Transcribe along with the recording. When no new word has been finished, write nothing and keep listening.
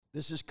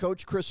This is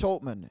Coach Chris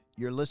Holtman.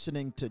 You're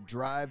listening to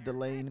Drive the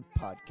Lane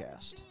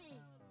podcast.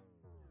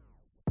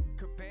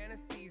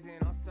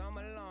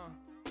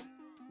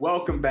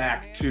 Welcome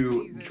back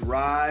to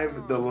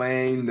Drive the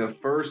Lane, the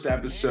first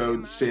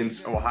episode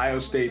since Ohio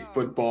State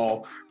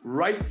football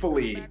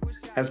rightfully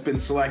has been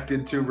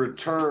selected to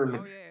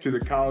return to the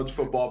college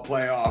football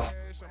playoff.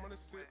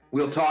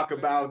 We'll talk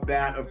about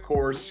that, of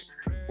course.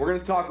 We're going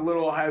to talk a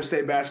little Ohio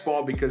State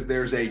basketball because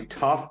there's a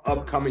tough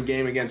upcoming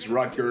game against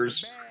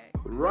Rutgers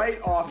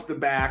right off the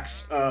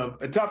backs of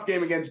a tough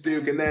game against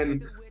Duke and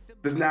then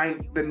the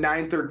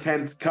ninth or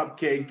 10th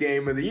cupcake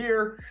game of the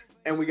year.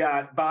 And we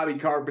got Bobby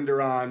Carpenter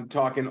on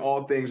talking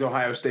all things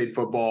Ohio State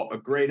football. A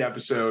great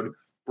episode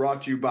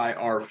brought to you by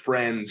our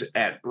friends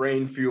at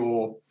Brain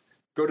Fuel.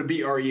 Go to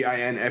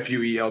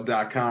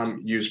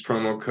BREINFUEL.com. Use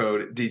promo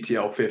code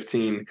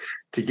DTL15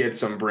 to get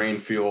some Brain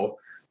Fuel.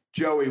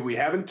 Joey, we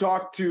haven't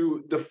talked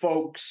to the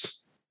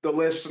folks, the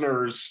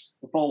listeners,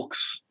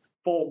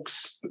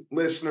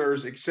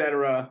 listeners,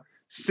 etc.,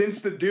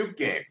 since the Duke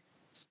game.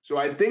 So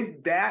I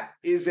think that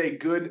is a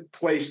good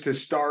place to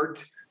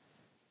start.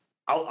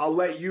 I'll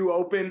let you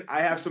open.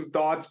 I have some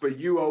thoughts, but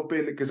you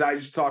open because I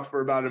just talked for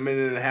about a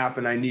minute and a half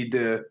and I need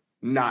to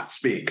not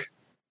speak.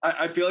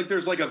 I feel like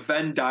there's like a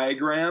Venn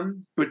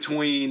diagram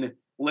between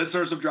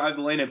listeners of Drive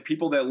the Lane and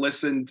people that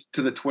listened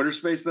to the Twitter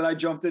space that I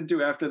jumped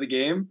into after the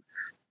game.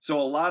 So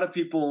a lot of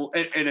people,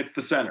 and it's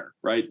the center,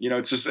 right? You know,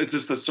 it's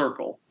just a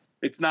circle.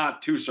 It's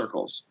not two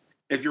circles.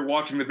 If you're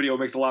watching the video, it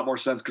makes a lot more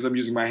sense because I'm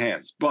using my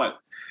hands. But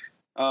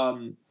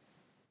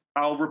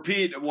I'll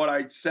repeat what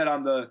I said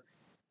on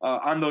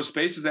those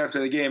spaces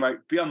after the game.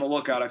 Be on the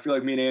lookout. I feel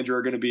like me and Andrew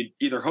are going to be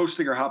either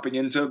hosting or hopping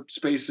into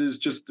spaces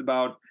just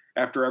about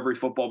after every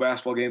football,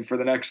 basketball game for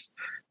the next,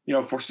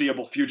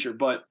 foreseeable future.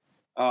 But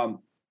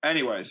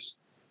anyways,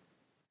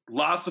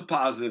 lots of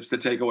positives to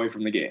take away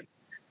from the game.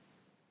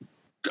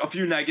 A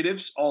few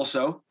negatives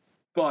also,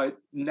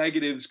 but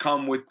negatives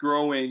come with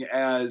growing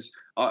as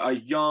a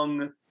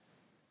young,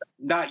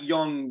 not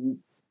young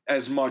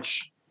as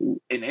much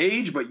in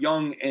age, but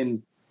young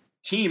in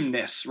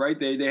teamness, right?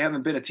 They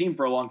haven't been a team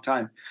for a long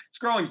time. It's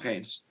growing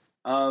pains.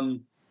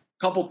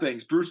 Couple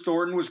things. Bruce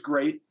Thornton was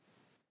great.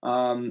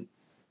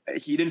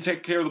 He didn't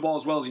take care of the ball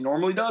as well as he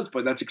normally does,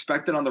 but that's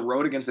expected on the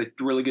road against a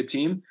really good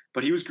team.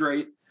 But he was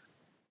great.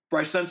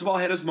 Bryce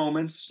Sensabaugh had his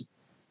moments.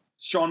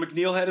 Sean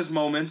McNeil had his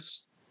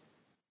moments.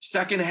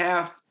 Second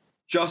half,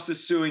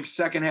 Justice Suing,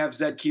 second half,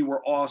 Zed Key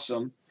were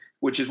awesome,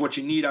 which is what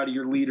you need out of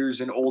your leaders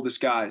and oldest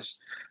guys.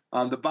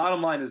 The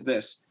bottom line is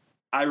this.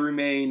 I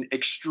remain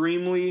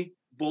extremely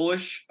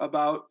bullish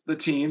about the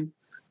team.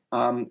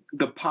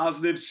 The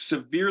positives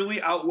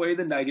severely outweigh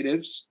the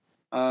negatives.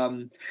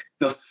 The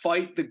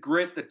fight, the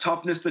grit, the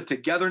toughness, the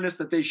togetherness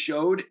that they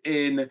showed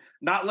in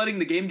not letting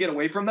the game get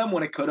away from them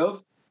when it could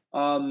have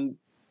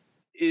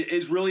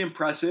is really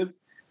impressive.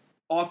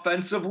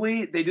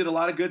 Offensively, they did a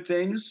lot of good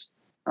things.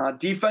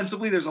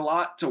 Defensively, there's a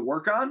lot to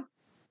work on.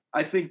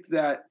 I think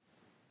that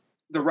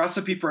the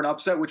recipe for an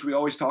upset, which we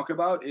always talk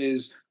about,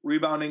 is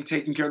rebounding,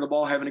 taking care of the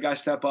ball, having a guy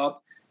step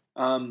up.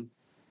 In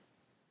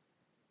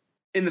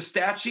the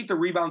stat sheet, the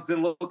rebounds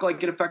didn't look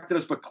like it affected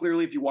us, but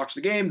clearly if you watch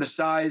the game, the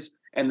size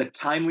and the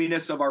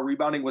timeliness of our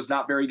rebounding was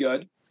not very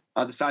good.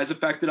 The size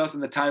affected us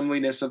and the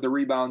timeliness of the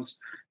rebounds,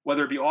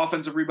 whether it be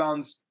offensive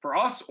rebounds for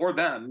us or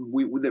them.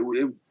 We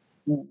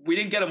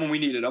didn't get them when we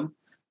needed them.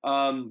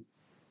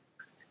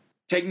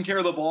 Taking care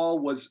of the ball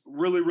was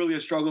really, really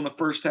a struggle in the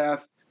first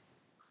half.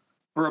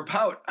 For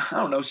about,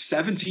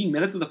 17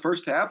 minutes of the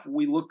first half,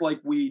 we looked like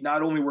we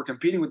not only were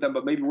competing with them,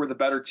 but maybe we're the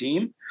better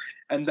team.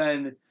 And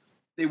then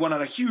they went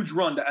on a huge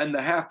run to end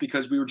the half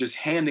because we were just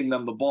handing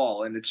them the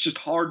ball. And it's just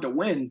hard to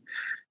win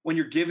when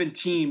you're giving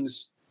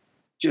teams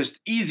just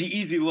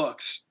easy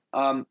looks.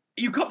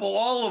 You couple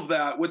all of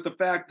that with the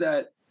fact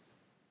that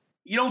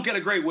you don't get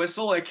a great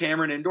whistle at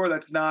Cameron Indoor.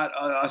 That's not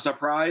a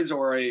surprise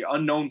or a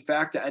unknown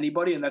fact to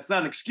anybody. And that's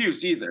not an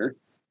excuse either.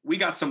 We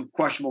got some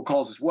questionable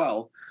calls as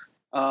well.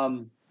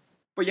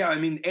 But yeah, I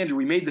mean, Andrew,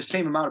 we made the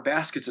same amount of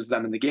baskets as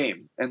them in the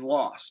game and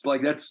lost.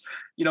 Like that's,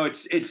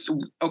 it's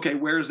okay.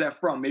 Where is that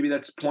from? Maybe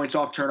that's points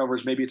off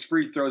turnovers. Maybe it's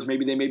free throws.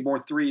 Maybe they made more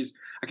threes.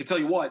 I can tell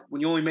you what, when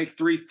you only make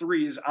 3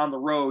 threes on the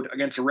road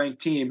against a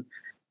ranked team,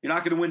 you're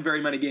not going to win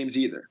very many games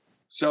either.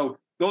 So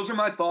those are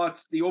my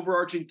thoughts. The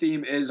overarching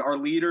theme is our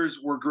leaders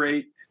were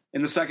great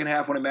in the second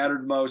half when it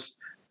mattered most.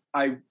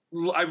 I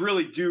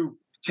really do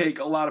take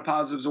a lot of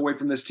positives away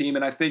from this team.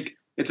 And I think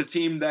it's a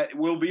team that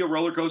will be a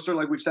roller coaster,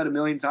 like we've said a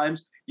million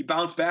times. You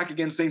bounce back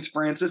against St.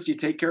 Francis. You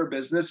take care of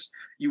business.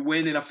 You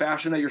win in a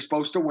fashion that you're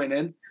supposed to win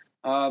in.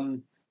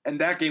 And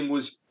that game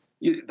was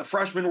the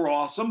freshmen were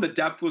awesome. The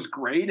depth was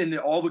great. And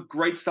all the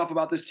great stuff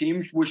about this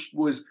team, which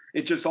was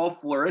it just all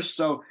flourished.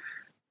 So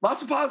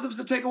lots of positives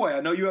to take away.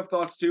 I know you have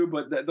thoughts too,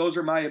 but those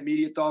are my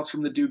immediate thoughts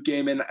from the Duke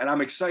game. And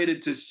I'm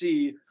excited to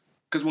see,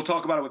 because we'll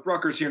talk about it with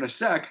Rutgers here in a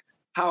sec,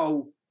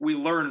 how we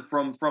learn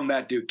from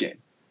that Duke game.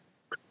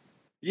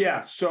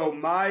 Yeah, so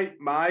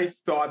my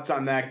thoughts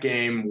on that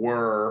game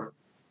were,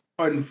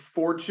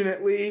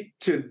 unfortunately,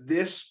 to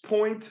this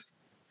point,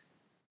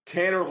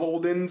 Tanner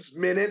Holden's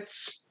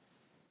minutes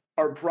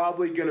are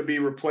probably going to be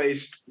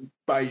replaced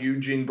by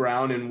Eugene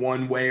Brown in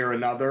one way or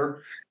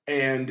another.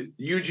 And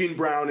Eugene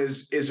Brown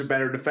is a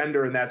better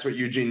defender, and that's what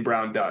Eugene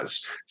Brown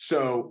does.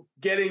 So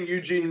getting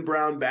Eugene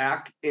Brown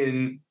back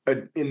in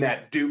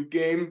that Duke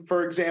game,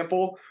 for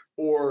example,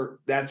 or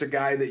that's a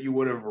guy that you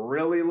would have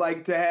really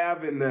liked to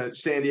have in the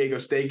San Diego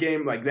State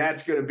game, like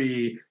that's going to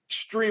be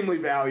extremely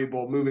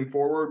valuable moving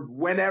forward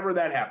whenever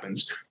that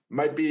happens.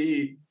 Might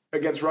be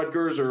against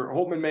Rutgers, or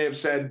Holtman may have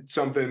said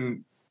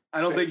something. I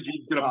don't think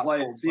he's going to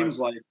play, it seems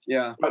like.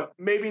 Yeah. But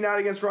maybe not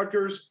against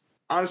Rutgers.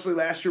 Honestly,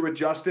 last year with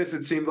Justice,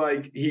 it seemed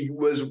like he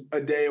was a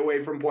day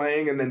away from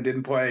playing and then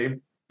didn't play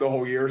the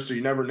whole year, so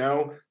you never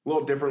know. A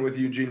little different with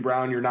Eugene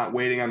Brown. You're not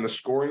waiting on the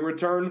scoring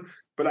return.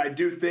 But I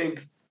do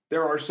think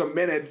there are some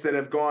minutes that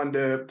have gone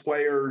to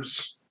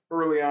players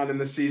early on in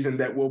the season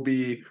that will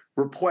be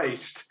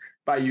replaced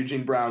by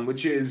Eugene Brown,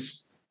 which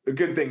is a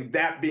good thing.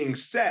 That being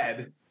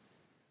said,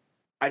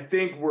 I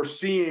think we're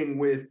seeing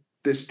with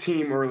this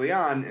team early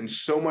on, and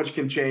so much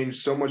can change,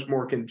 so much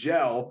more can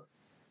gel.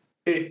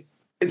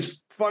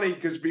 It's funny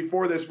because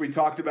before this, we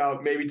talked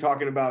about maybe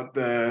talking about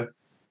the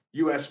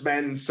U.S.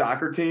 men's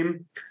soccer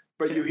team,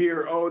 but you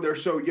hear, oh, they're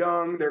so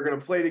young, they're going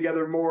to play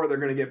together more, they're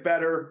going to get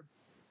better.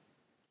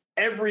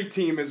 Every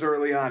team is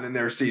early on in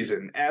their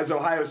season. As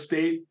Ohio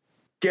State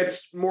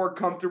gets more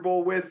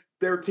comfortable with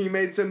their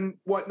teammates and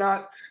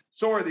whatnot,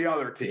 so are the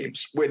other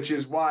teams, which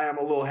is why I'm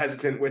a little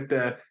hesitant with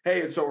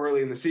hey, it's so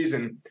early in the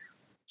season.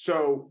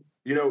 So,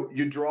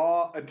 you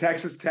draw a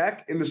Texas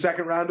Tech in the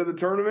second round of the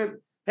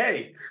tournament,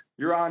 hey,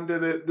 you're on to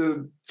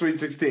the Sweet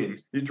 16.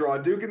 You draw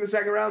a Duke in the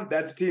second round,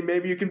 that's a team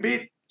maybe you can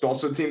beat. It's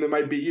also a team that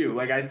might beat you.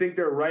 Like, I think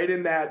they're right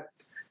in that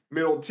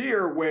middle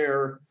tier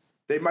where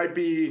they might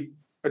be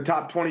a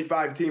top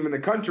 25 team in the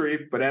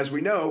country, but as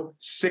we know,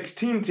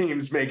 16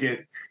 teams make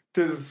it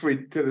to the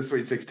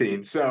Sweet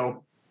 16.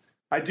 So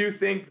I do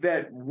think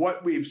that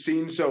what we've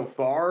seen so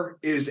far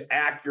is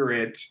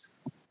accurate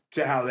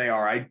to how they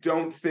are. I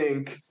don't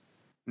think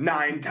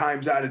 9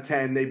 times out of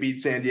 10 they beat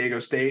San Diego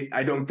State.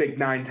 I don't think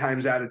 9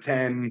 times out of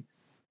 10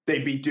 they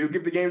beat Duke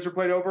if the games are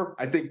played over.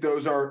 I think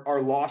those are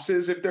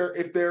losses if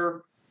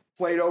they're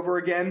played over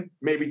again.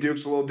 Maybe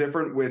Duke's a little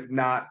different with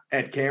not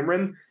at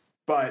Cameron,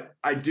 but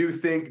I do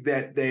think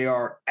that they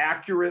are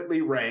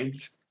accurately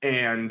ranked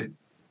and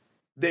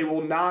they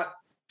will not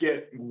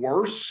get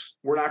worse.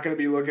 We're not going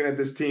to be looking at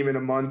this team in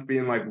a month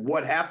being like,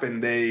 what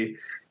happened? They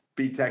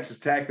beat Texas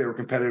Tech. They were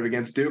competitive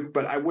against Duke,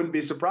 but I wouldn't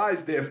be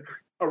surprised if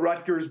a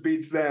Rutgers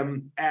beats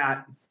them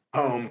at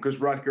home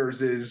because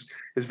Rutgers is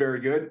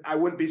very good. I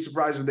wouldn't be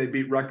surprised if they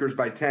beat Rutgers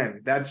by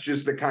 10. That's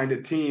just the kind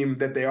of team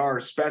that they are,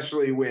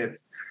 especially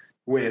with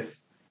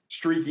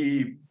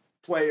streaky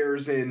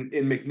players in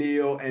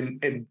McNeil,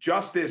 and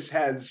Justice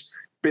has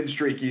been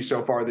streaky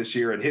so far this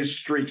year, and his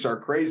streaks are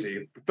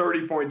crazy.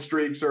 30-point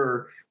streaks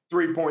or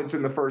 3 points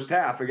in the first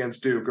half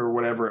against Duke or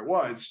whatever it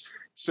was.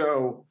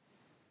 So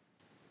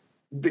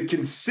the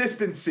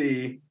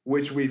consistency,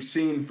 which we've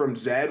seen from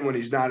Zed when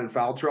he's not in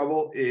foul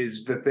trouble,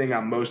 is the thing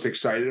I'm most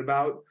excited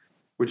about,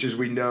 which is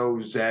we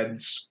know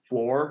Zed's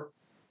floor.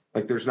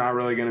 Like, there's not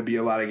really going to be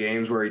a lot of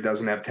games where he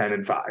doesn't have 10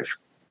 and 5.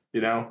 He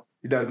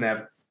doesn't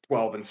have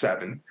 12 and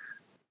 7.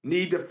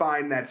 Need to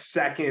find that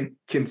second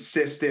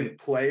consistent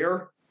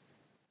player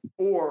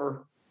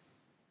or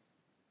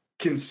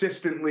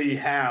consistently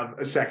have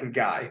a second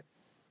guy,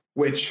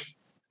 which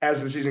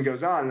as the season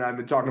goes on, and I've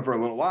been talking for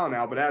a little while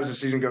now, but as the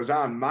season goes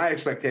on, my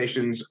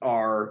expectations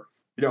are,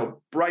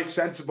 Bryce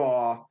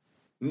Sensabaugh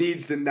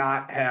needs to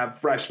not have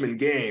freshman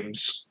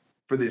games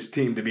for this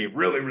team to be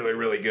really, really,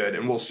 really good,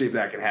 and we'll see if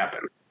that can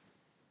happen.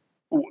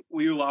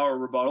 Will you allow a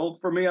rebuttal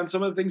for me on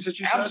some of the things that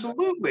you said?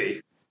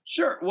 Absolutely.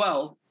 Sure.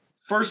 Well,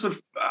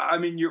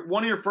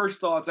 one of your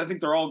first thoughts, I think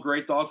they're all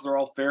great thoughts. They're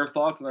all fair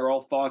thoughts, and they're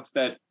all thoughts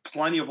that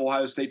plenty of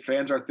Ohio State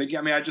fans are thinking.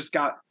 I mean, I just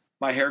got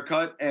my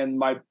haircut, and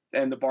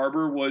the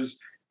barber was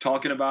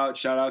talking about,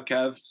 shout out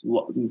Kev,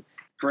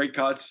 great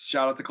cuts.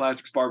 Shout out to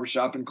Classics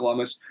Barbershop in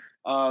Columbus.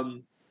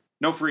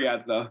 No free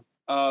ads though.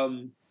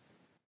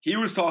 He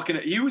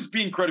was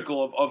being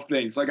critical of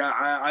things. Like,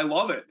 I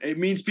love it. It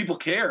means people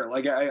care.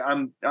 Like,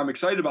 I'm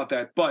excited about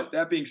that. But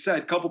that being said,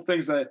 a couple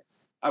things that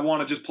I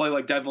want to just play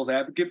like devil's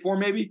advocate for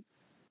maybe.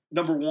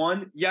 Number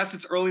one, yes,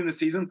 it's early in the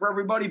season for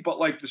everybody, but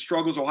like the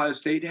struggles Ohio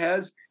State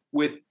has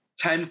with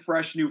 10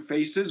 fresh new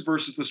faces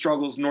versus the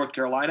struggles North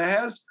Carolina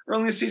has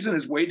early in the season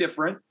is way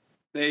different.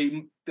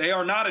 They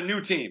are not a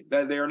new team.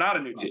 They are not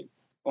a new team.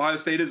 Ohio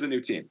State is a new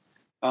team.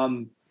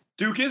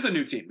 Duke is a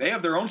new team. They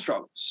have their own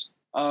struggles.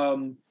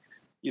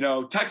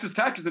 Texas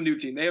Tech is a new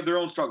team. They have their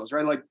own struggles,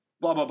 right? Like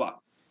blah, blah,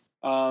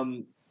 blah.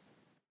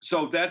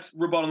 So that's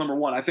rebuttal number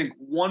one. I think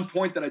one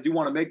point that I do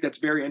want to make that's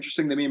very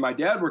interesting that me and my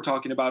dad were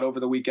talking about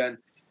over the weekend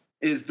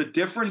is the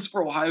difference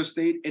for Ohio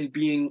State in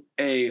being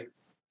a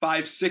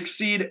 5-6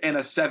 seed and a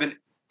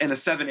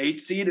 7-8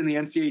 seed in the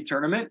NCAA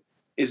tournament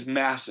is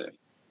massive,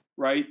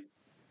 right?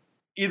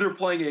 Either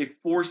playing a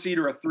 4 seed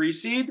or a 3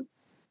 seed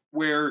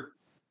where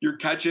you're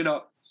catching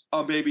up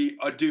maybe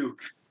a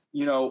Duke,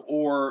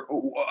 or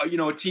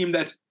a team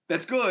that's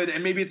good,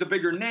 and maybe it's a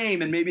bigger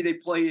name, and maybe they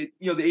play,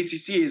 the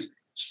ACC is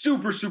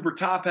super, super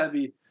top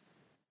heavy,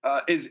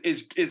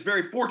 is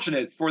very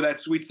fortunate for that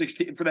Sweet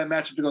 16, for that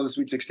matchup to go to the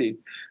Sweet 16,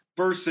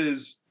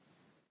 versus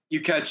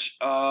you catch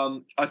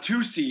a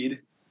 2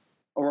 seed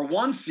or a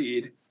 1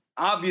 seed.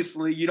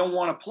 Obviously, you don't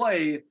want to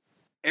play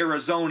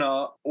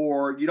Arizona,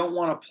 or you don't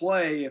want to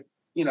play,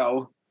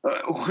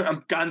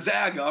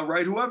 Gonzaga,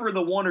 right? Whoever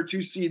the 1 or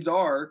 2 seeds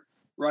are,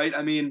 right?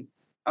 I mean,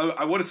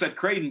 I would have said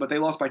Creighton, but they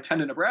lost by 10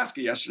 to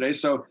Nebraska yesterday,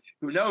 so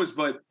who knows?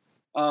 But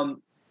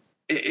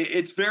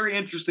it's very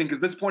interesting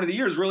because this point of the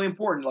year is really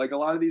important. Like, a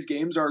lot of these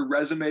games are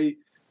resume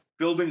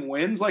building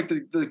wins. Like,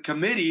 the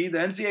committee, the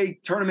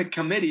NCAA tournament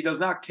committee, does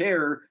not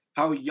care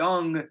how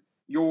young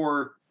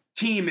your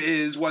team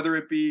is, whether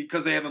it be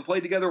because they haven't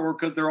played together or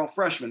because they're all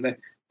freshmen. It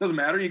doesn't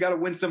matter. You got to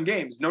win some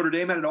games. Notre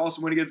Dame had an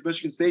awesome win against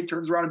Michigan State,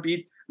 turns around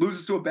and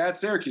loses to a bad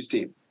Syracuse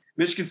team.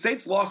 Michigan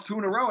State's lost 2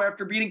 in a row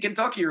after beating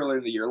Kentucky earlier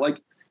in the year. Like,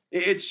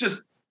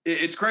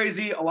 it's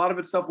crazy. A lot of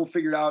it's stuff we'll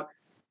figure out.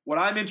 What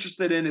I'm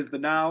interested in is the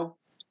now.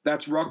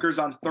 That's Rutgers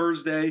on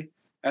Thursday.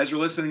 As you're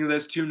listening to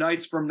this, 2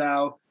 nights from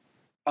now,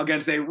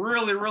 against a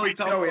really, really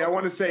tough. Joey, I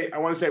want to say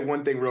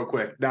one thing real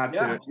quick, not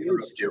to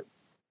interrupt you.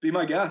 Be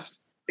my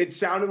guest. It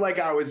sounded like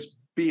I was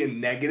being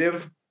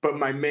negative, but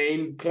my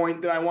main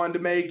point that I wanted to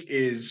make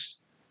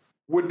is,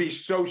 would be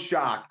so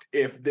shocked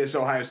if this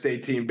Ohio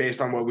State team,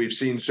 based on what we've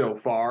seen so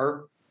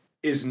far,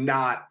 is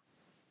not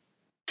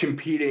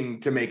competing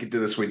to make it to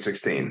the Sweet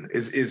 16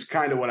 is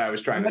kind of what I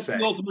was trying to say.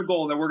 That's the ultimate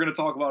goal that we're going to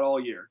talk about all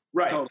year.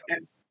 Right. Totally.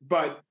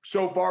 But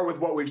so far with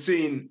what we've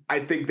seen, I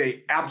think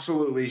they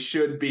absolutely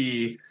should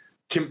be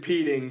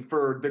competing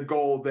for the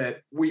goal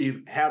that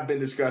we have been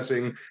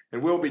discussing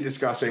and will be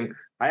discussing.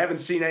 I haven't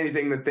seen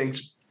anything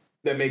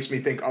that makes me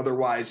think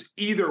otherwise.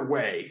 Either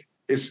way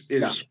is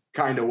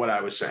kind of what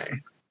I was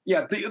saying.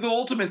 Yeah, the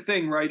ultimate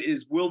thing, right,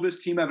 is will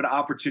this team have an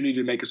opportunity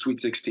to make a Sweet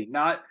 16?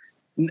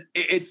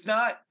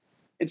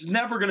 It's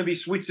never going to be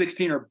Sweet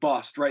 16 or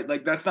bust, right?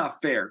 Like, that's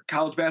not fair.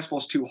 College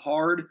basketball's too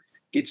hard.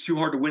 It's too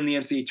hard to win the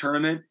NCAA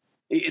tournament.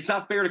 It's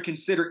not fair to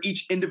consider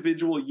each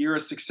individual year a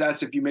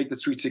success if you make the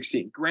Sweet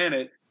 16.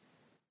 Granted,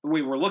 the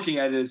way we're looking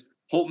at it is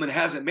Holtmann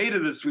hasn't made it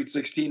to the Sweet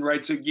 16,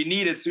 right? So you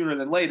need it sooner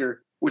than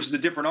later, which is a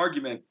different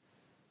argument.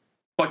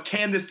 But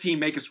can this team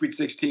make a Sweet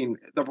 16?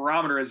 The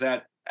barometer is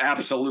at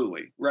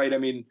absolutely, right? I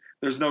mean,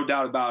 there's no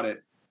doubt about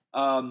it.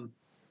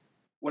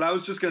 What I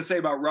was just going to say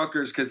about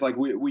Rutgers, because like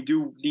we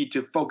do need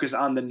to focus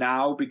on the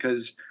now,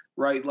 because,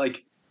 right,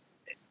 like,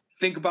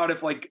 think about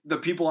if like the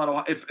people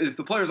on if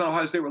the players on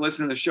Ohio State were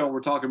listening to the show and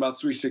we're talking about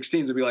Sweet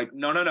 16s, they'd be like,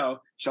 no,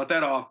 shut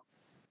that off.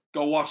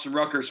 Go watch some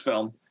Rutgers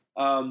film.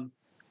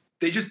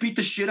 They just beat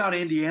the shit out of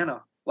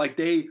Indiana. Like,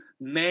 they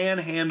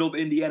manhandled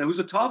Indiana, who's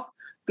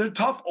they're a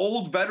tough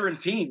old veteran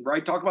team,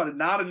 right? Talk about it,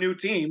 not a new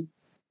team,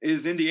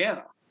 is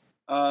Indiana.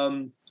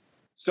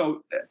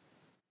 So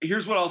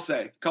here's what I'll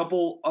say. A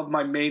couple of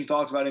my main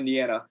thoughts about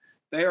Indiana.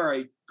 They are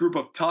a group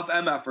of tough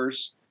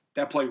MFers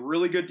that play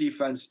really good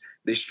defense.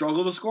 They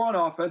struggle to score on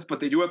offense, but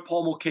they do have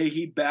Paul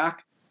Mulcahy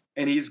back,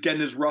 and he's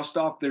getting his rust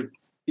off.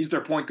 He's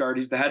their point guard.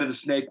 He's the head of the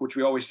snake, which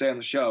we always say on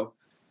the show.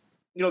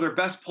 Their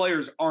best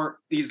players aren't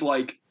these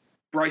like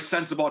Bryce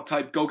Sensabaugh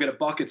type go get a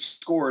bucket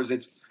scorers.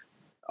 It's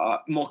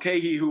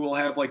Mulcahy, who will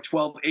have like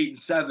 12, 8, and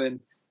 7,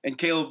 and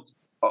Caleb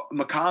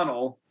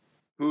McConnell,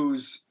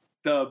 who's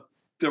the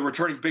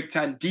returning Big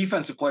Ten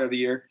Defensive Player of the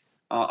Year,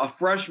 a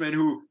freshman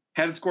who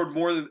hadn't scored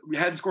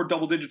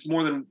double digits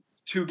more than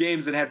 2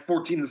 games and had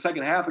 14 in the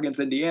second half against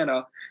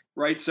Indiana,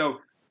 right? So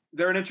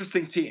they're an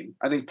interesting team.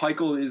 I think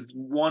Pikiell is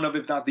one of,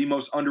 if not the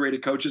most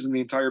underrated coaches in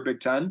the entire Big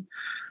Ten.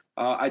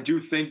 I do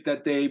think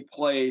that they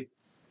play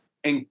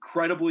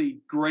incredibly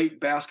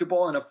great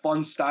basketball and a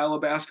fun style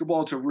of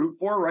basketball to root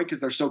for, right? Because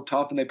they're so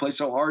tough and they play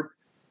so hard.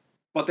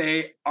 But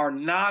they are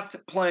not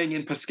playing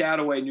in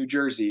Piscataway, New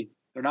Jersey.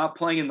 They're not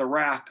playing in the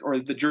RAC, or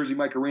the Jersey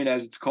Mike Arena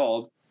as it's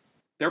called.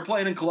 They're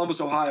playing in Columbus,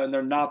 Ohio, and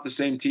they're not the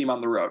same team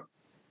on the road.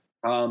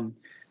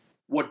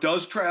 What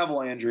does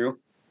travel, Andrew,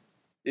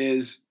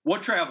 is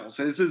what travels.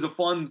 This is a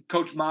fun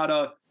Coach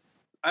Mata,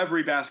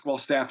 every basketball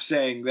staff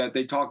saying that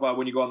they talk about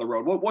when you go on the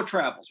road. What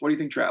travels? What do you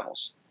think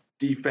travels?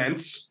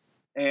 Defense.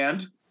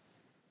 And?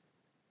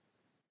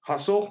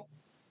 Hustle.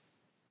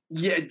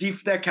 Yeah,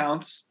 that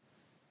counts.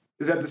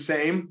 Is that the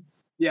same?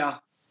 Yeah.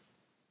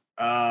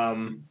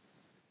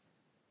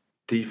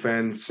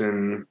 Defense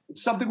and...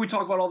 It's something we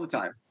talk about all the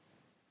time.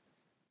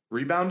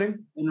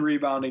 Rebounding? And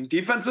rebounding.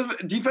 Defensive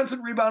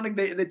rebounding,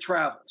 they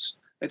travels.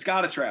 It's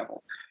got to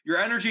travel. Your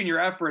energy and your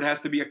effort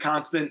has to be a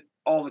constant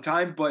all the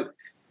time, but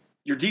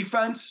your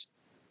defense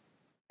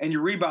and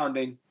your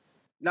rebounding,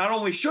 not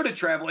only should it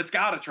travel, it's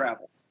got to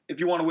travel if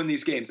you want to win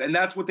these games. And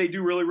that's what they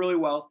do really, really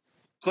well.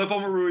 Cliff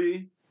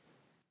Omoruyi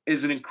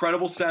is an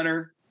incredible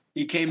center.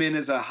 He came in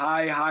as a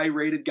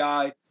high-rated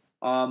guy,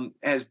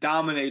 has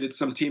dominated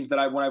some teams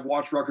that when I've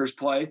watched Rutgers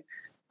play.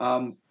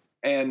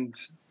 And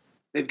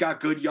they've got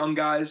good young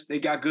guys, they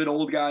got good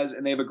old guys,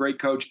 and they have a great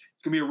coach.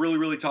 It's going to be a really,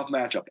 really tough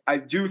matchup. I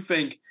do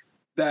think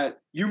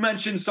that you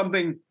mentioned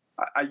something.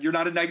 You're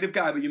not a negative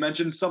guy, but you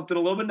mentioned something a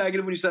little bit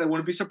negative when you said I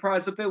wouldn't be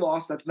surprised if they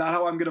lost. That's not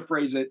how I'm going to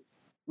phrase it.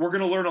 We're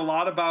going to learn a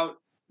lot about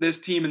this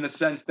team in the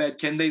sense that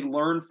can they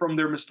learn from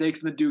their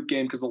mistakes in the Duke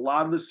game? Because a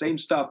lot of the same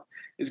stuff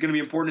is going to be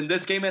important in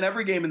this game and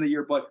every game in the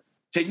year. But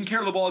taking care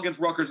of the ball against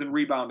Rutgers and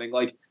rebounding.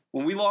 Like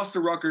when we lost to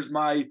Rutgers,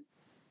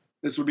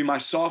 this would be my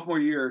sophomore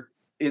year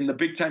in the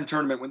Big Ten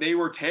tournament when they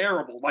were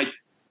terrible, like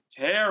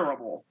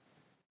terrible.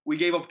 We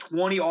gave up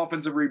 20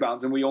 offensive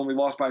rebounds and we only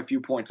lost by a few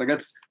points. Like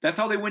that's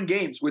how they win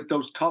games, with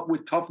those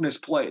toughness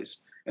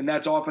plays. And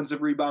that's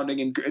offensive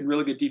rebounding and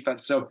really good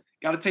defense. So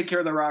got to take care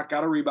of the rock,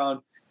 got to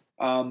rebound.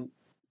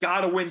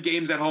 Got to win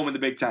games at home in the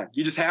Big Ten.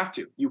 You just have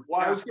to.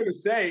 I was going to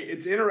say,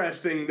 it's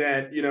interesting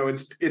that,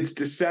 it's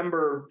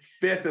December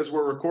 5th as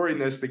we're recording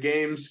this. The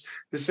game's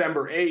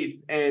December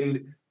 8th.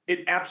 And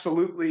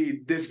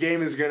this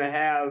game is going to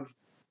have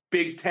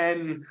Big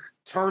Ten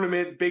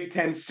tournament, Big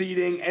Ten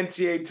seeding,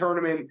 NCAA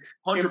tournament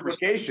 100%.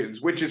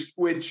 Implications, which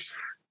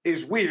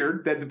is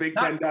weird that the Big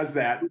Ten does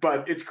that,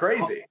 but it's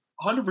crazy.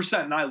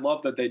 100%. And I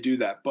love that they do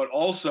that. But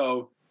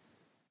also,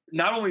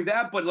 not only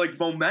that, but like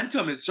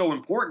momentum is so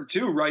important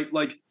too, right?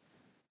 Like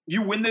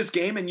you win this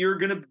game and you're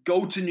going to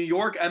go to New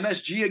York,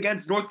 MSG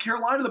against North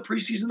Carolina, the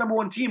preseason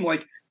 #1 team.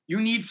 Like you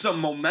need some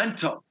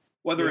momentum,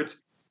 whether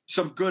it's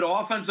some good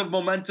offensive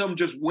momentum,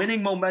 just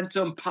winning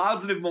momentum,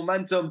 positive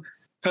momentum,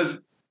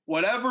 because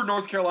whatever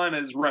North Carolina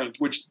is ranked,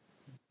 which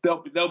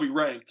they'll be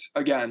ranked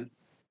again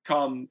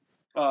come,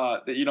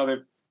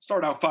 they've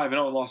started out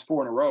 5-0 and lost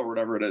 4 in a row or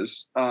whatever it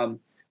is.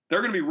 They're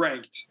going to be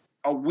ranked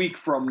a week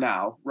from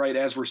now, right,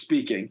 as we're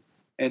speaking.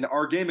 And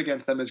our game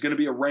against them is going to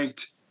be a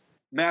ranked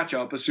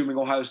matchup, assuming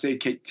Ohio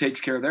State takes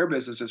care of their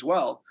business as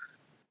well.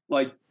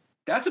 Like,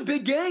 that's a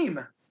big game.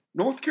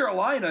 North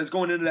Carolina is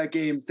going into that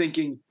game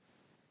thinking,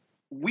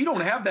 we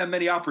don't have that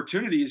many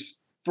opportunities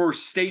for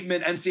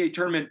statement NCAA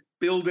tournament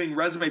building,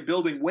 resume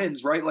building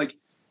wins, right? Like,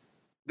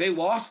 they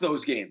lost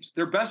those games.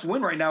 Their best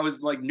win right now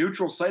is, like,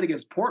 neutral site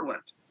against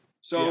Portland.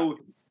 So,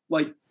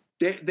 like,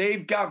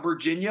 they've got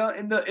Virginia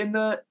in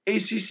the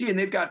ACC and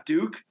they've got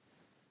Duke,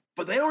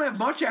 but they don't have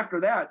much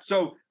after that.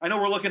 So I know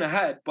we're looking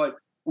ahead, but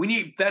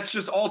that's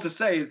just all to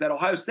say is that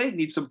Ohio State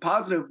needs some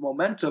positive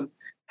momentum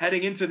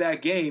heading into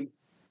that game,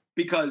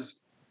 because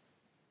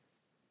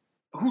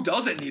who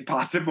doesn't need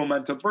positive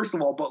momentum, first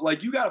of all? But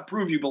like, you got to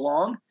prove you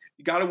belong.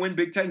 You got to win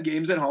Big Ten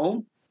games at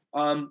home.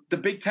 The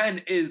Big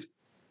Ten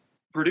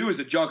Purdue is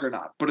a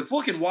juggernaut, but it's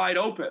looking wide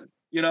open.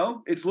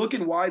 It's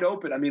looking wide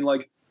open. I mean,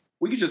 like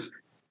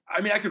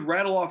I could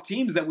rattle off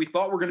teams that we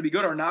thought were going to be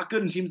good are not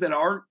good, and teams that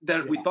aren't,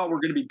 that we thought were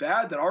going to be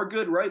bad that are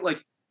good, right?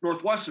 Like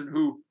Northwestern,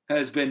 who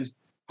has been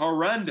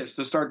horrendous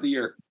to start the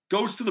year,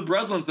 goes to the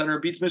Breslin Center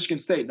and beats Michigan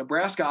State.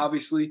 Nebraska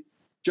obviously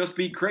just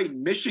beat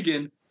Creighton.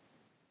 Michigan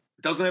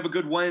doesn't have a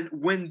good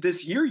win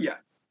this year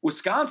yet.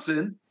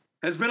 Wisconsin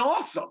has been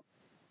awesome.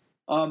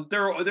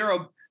 They're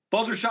a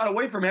buzzer shot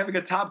away from having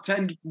a top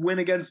 10 win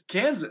against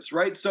Kansas,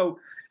 right? So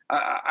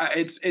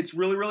it's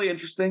really, really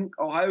interesting.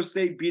 Ohio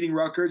State beating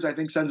Rutgers, I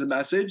think, sends a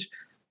message.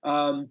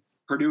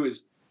 Purdue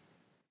is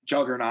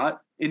juggernaut.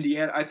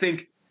 Indiana, I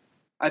think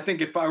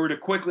if I were to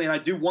quickly, and I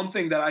do one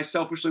thing that I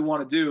selfishly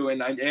want to do,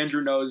 and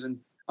Andrew knows, and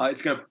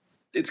it's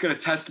gonna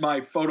test my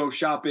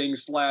photoshopping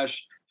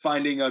 /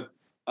 finding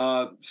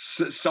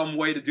some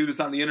way to do this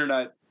on the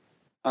internet.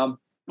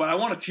 But I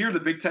want to tier the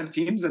Big Ten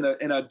teams in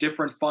a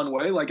different, fun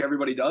way, like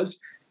everybody does.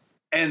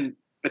 And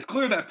it's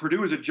clear that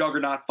Purdue is a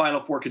juggernaut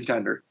Final Four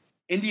contender.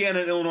 Indiana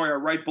and Illinois are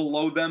right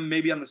below them,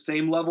 maybe on the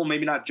same level,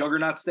 maybe not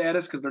juggernaut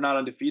status because they're not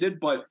undefeated,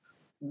 but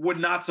would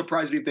not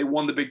surprise me if they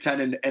won the Big Ten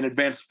and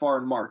advanced far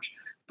in March.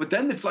 But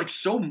then it's like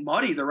so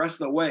muddy the rest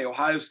of the way.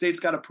 Ohio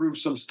State's got to prove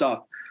some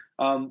stuff.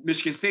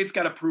 Michigan State's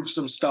got to prove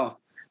some stuff.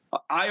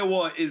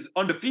 Iowa is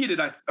undefeated,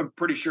 I'm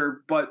pretty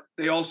sure, but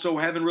they also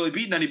haven't really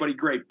beaten anybody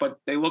great, but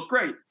they look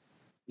great.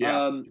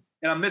 Yeah. And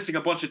I'm missing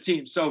a bunch of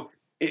teams. So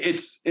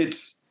it's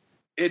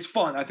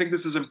fun. I think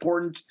this is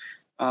important.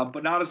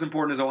 But not as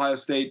important as Ohio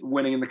State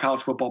winning in the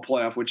college football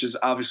playoff, which is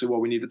obviously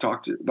what we need to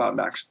talk about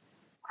next.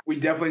 We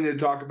definitely need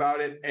to talk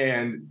about it,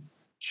 and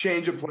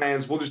change of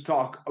plans. We'll just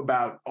talk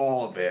about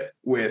all of it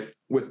with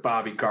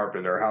Bobby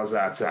Carpenter. How's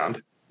that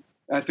sound?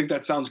 I think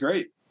that sounds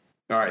great.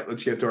 All right,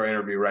 let's get to our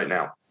interview right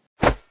now.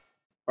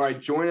 All right,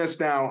 join us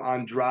now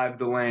on Drive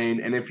the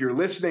Lane. And if you're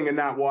listening and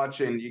not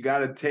watching, you got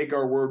to take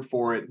our word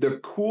for it. The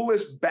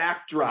coolest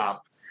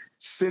backdrop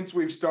since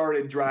we've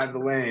started Drive the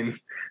Lane.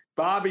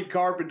 Bobby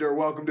Carpenter,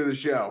 welcome to the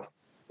show.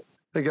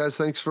 Hey, guys.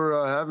 Thanks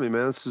for having me,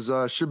 man. This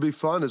is should be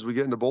fun as we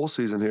get into bowl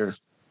season here.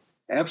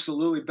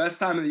 Absolutely. Best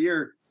time of the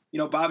year.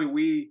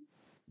 Bobby,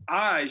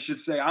 I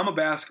should say I'm a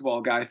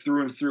basketball guy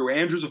through and through.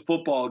 Andrew's a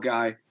football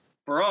guy.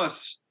 For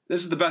us,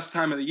 this is the best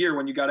time of the year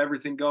when you got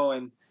everything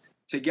going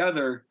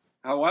together.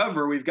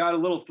 However, we've got a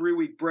little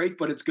 3-week break,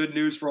 but it's good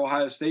news for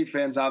Ohio State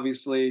fans,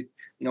 obviously.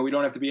 We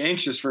don't have to be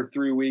anxious for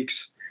 3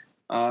 weeks.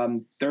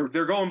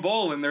 They're going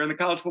bowling. They're in the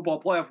college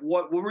football playoff.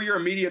 What were your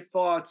immediate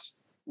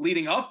thoughts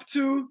leading up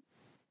to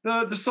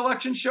the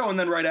selection show and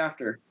then right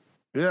after?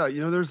 Yeah,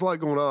 there's a lot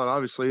going on,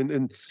 obviously.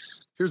 And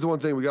here's the one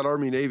thing. We got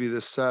Army-Navy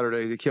this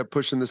Saturday. They kept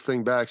pushing this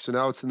thing back. So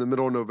now it's in the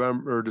middle of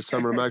November or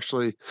December.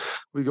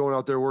 We going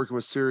out there working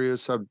with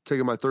Sirius. I'm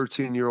taking my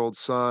 13-year-old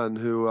son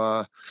who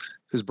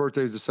his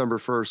birthday is December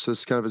 1st. So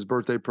it's kind of his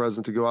birthday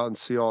present to go out and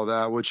see all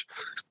that, which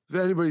if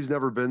anybody's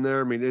never been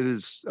there, I mean,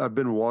 I've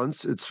been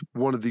once. It's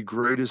one of the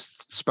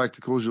greatest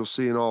spectacles you'll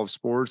see in all of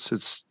sports.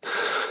 It's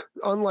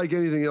unlike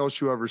anything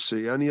else you ever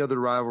see, any other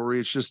rivalry.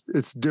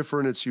 It's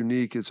different. It's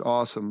unique. It's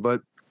awesome.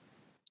 But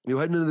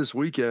heading into this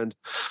weekend,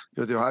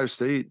 the Ohio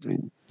State, I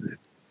mean,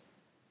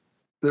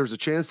 there's a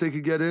chance they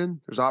could get in.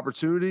 There's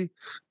opportunity.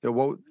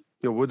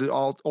 Would it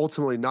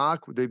ultimately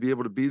knock? Would they be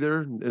able to be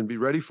there and be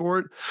ready for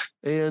it?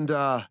 And,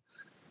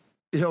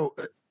 you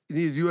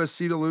needed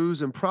USC to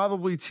lose and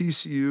probably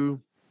TCU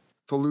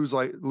to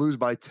lose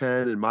by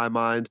 10 in my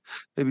mind,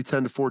 maybe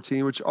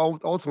 10-14, which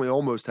ultimately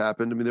almost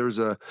happened. I mean, there was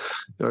a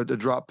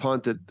drop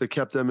punt that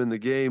kept them in the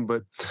game,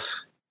 but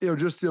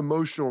just the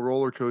emotional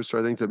roller coaster,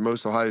 I think that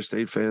most Ohio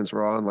State fans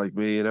were on, like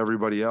me and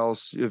everybody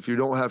else. If you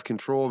don't have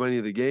control of any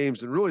of the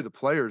games, and really the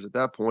players at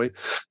that point,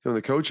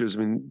 the coaches, I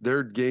mean,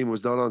 their game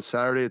was done on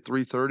Saturday at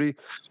 3:30.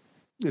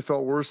 It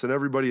felt worse than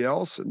everybody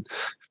else, and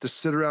to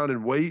sit around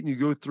and wait, and you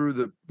go through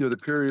the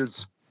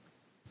periods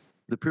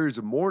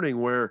of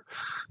mourning where,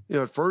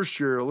 at first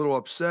you're a little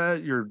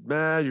upset, you're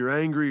mad, you're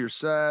angry, you're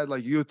sad,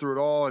 like you go through it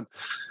all, and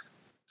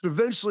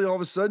eventually, all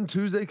of a sudden,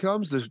 Tuesday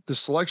comes, the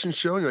selection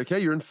showing, like, hey,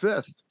 you're in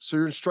 5th. So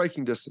you're in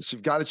striking distance.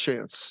 You've got a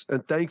chance.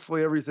 And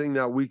thankfully, everything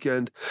that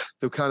weekend,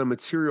 kind of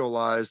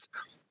materialized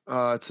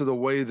to the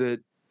way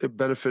that it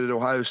benefited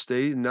Ohio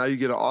State. And now you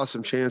get an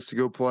awesome chance to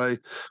go play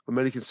what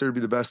many consider to be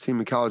the best team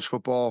in college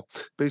football,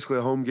 basically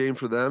a home game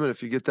for them. And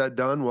if you get that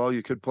done, well,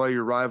 you could play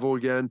your rival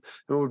again.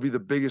 And it would be the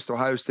biggest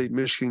Ohio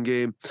State-Michigan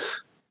game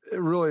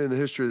really in the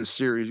history of the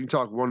series. You can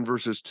talk 1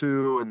 versus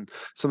 2 and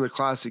some of the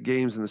classic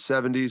games in the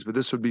 70s, but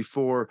this would be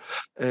for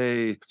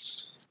a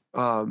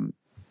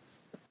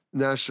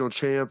national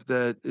champ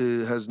that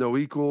has no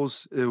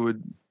equals. It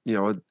would,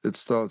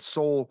 it's the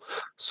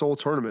sole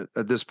tournament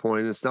at this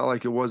point. It's not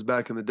like it was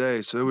back in the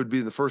day. So it would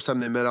be the first time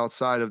they met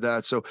outside of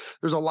that. So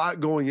there's a lot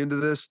going into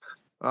this.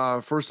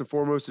 First and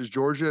foremost is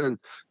Georgia, and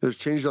there's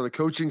changes on the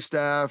coaching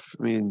staff.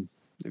 I mean,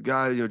 the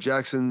guy,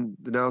 Jackson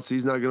announced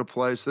he's not going to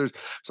play. So there's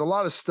a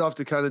lot of stuff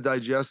to kind of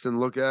digest and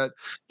look at,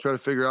 try to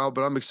figure out.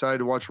 But I'm excited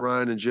to watch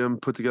Ryan and Jim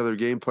put together a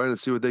game plan and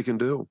see what they can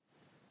do.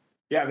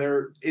 Yeah,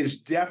 there is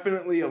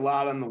definitely a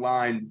lot on the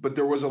line, but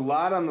there was a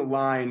lot on the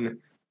line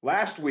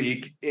last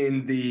week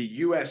in the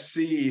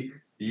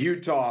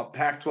USC-Utah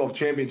Pac-12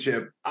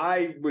 championship.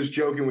 I was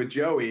joking with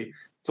Joey,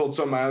 told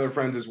some of my other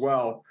friends as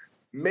well.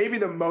 Maybe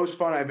the most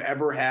fun I've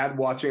ever had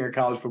watching a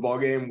college football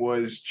game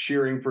was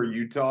cheering for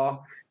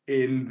Utah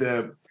in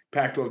the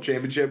Pac-12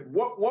 championship.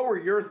 What were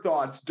your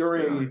thoughts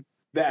during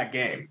that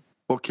game?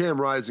 Well, Cam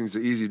Rising's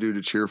an easy dude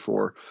to cheer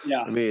for.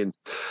 Yeah. I mean,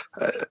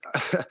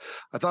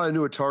 I thought I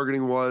knew what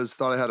targeting was,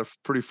 thought I had a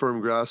pretty firm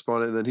grasp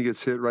on it, and then he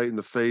gets hit right in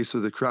the face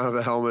with the crown of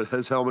a helmet.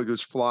 His helmet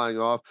goes flying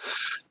off.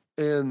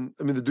 And,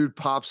 I mean, the dude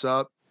pops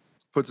up,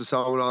 puts his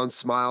helmet on,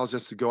 smiles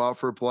just to go out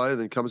for a play,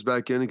 and then comes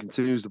back in and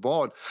continues the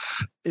ball.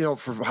 And,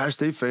 for Ohio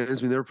State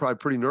fans, I mean, they were probably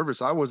pretty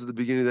nervous. I was at the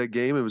beginning of that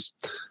game. It was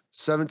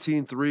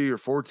 17-3 or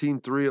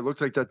 14-3. It looked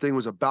like that thing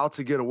was about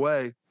to get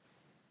away.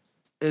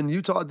 And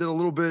Utah did a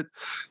little bit,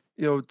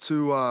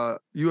 to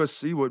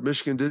USC what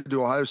Michigan did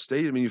to Ohio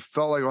State. I mean, you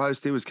felt like Ohio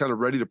State was kind of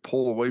ready to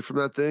pull away from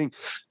that thing.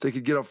 They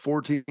could get up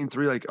 14-3,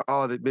 like,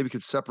 they maybe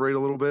could separate a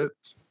little bit.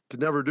 Could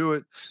never do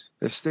it.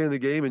 They stay in the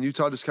game, and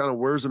Utah just kind of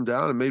wears them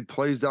down and made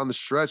plays down the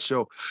stretch.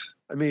 So,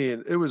 I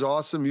mean, it was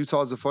awesome.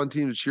 Utah's a fun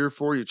team to cheer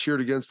for. You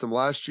cheered against them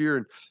last year,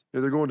 and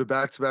they're going to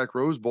back-to-back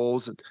Rose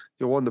Bowls, and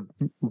won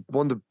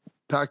the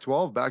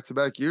Pac-12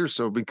 back-to-back years.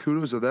 So, big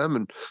kudos to them,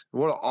 and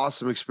what an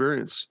awesome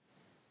experience.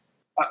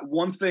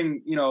 One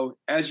thing,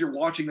 as you're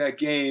watching that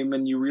game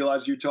and you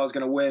realize Utah is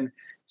going to win,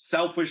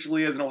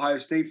 selfishly as an Ohio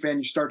State fan,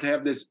 you start to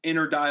have this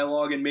inner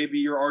dialogue, and maybe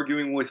you're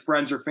arguing with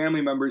friends or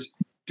family members.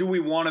 Do we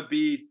want to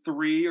be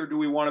 3 or do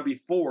we want to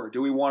be 4?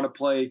 Do we want to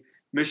play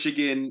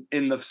Michigan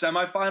in the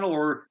semifinal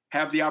or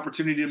have the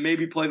opportunity to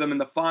maybe play them in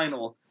the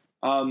final?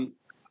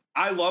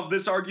 I love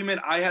this argument.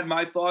 I had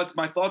my thoughts.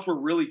 My thoughts were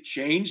really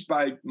changed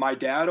by my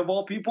dad, of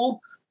all people.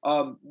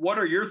 What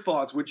are your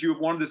thoughts? Would you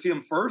have wanted to see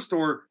them first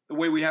or the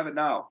way we have it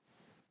now?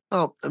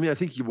 Oh, I mean, I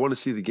think you want to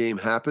see the game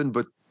happen,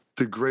 but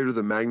the greater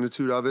the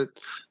magnitude of it,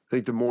 I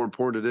think the more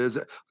important it is.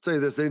 I'll tell you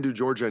this, they didn't do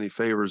Georgia any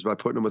favors by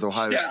putting them with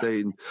Ohio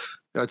State. And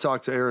I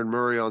talked to Aaron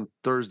Murray on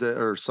Thursday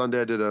or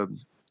Sunday. I did a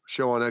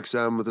show on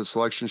XM with a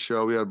selection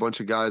show. We had a bunch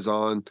of guys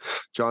on,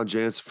 John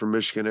Jansen from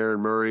Michigan,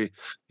 Aaron Murray,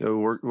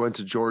 went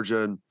to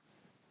Georgia. And,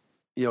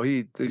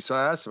 so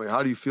I asked him,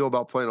 how do you feel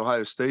about playing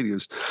Ohio State? He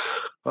goes,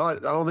 well, I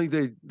don't think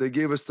they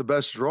gave us the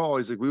best draw.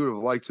 He's like, we would have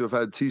liked to have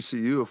had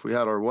TCU if we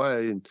had our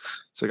way. And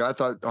it's like, I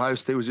thought Ohio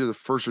State was either the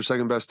first or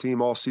second best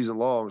team all season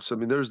long. So, I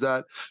mean, there's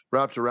that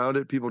wrapped around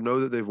it. People know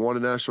that they've won a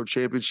national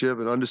championship,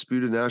 an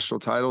undisputed national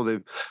title.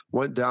 They've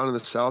went down in the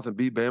South and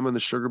beat Bama in the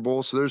Sugar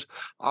Bowl. So there's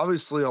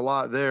obviously a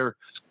lot there.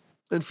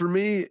 And for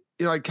me,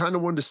 I kind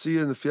of wanted to see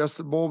it in the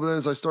Fiesta Bowl. But then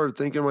as I started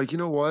thinking, I'm like, you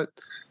know what?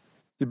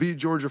 You beat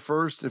Georgia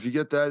first. And if you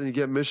get that and you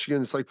get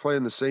Michigan, it's like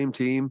playing the same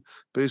team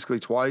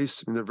basically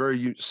twice. I mean, they're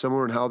very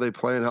similar in how they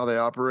play and how they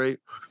operate.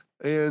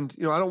 And,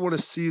 I don't want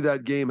to see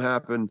that game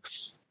happen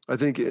I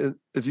think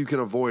if you can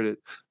avoid it.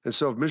 And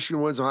so if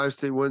Michigan wins, Ohio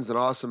State wins, then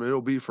awesome.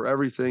 It'll be for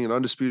everything, an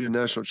undisputed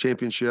national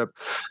championship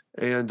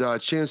and a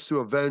chance to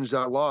avenge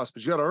that loss.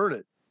 But you got to earn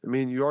it. I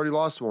mean, you already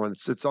lost one.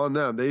 It's on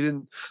them. They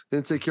didn't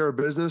take care of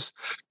business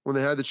when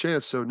they had the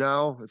chance. So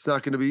now it's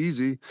not going to be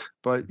easy.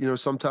 But,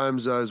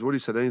 sometimes, as Woody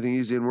said, anything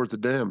easy and worth a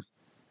damn.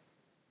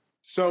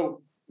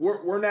 So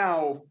we're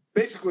now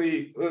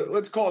basically,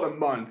 let's call it a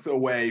month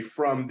away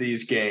from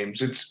these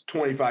games. It's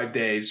 25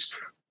 days.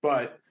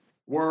 But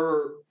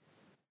we're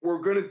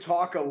going to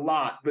talk a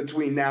lot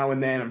between now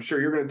and then. I'm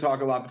sure you're going to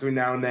talk a lot between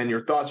now and then.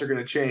 Your thoughts are going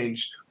to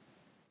change.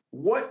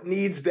 What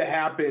needs to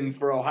happen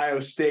for Ohio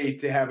State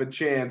to have a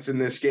chance in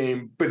this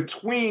game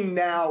between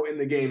now and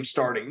the game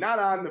starting? Not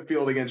on the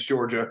field against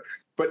Georgia,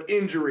 but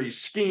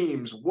injuries,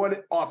 schemes.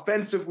 What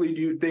offensively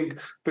do you think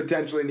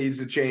potentially needs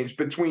to change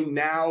between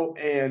now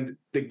and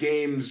the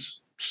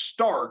games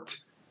start,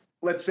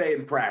 let's say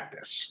in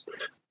practice?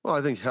 Well,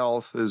 I think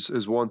health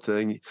is one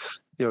thing.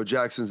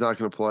 Jackson's not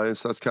going to play,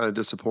 so that's kind of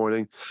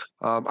disappointing.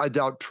 I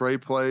doubt Trey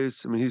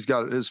plays. I mean,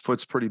 his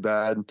foot's pretty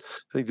bad.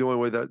 I think the only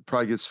way that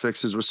probably gets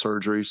fixed is with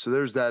surgery. So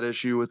there's that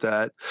issue with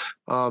that.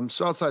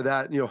 So outside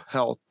that,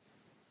 health.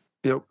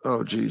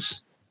 Oh,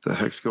 geez. What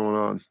the heck's going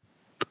on?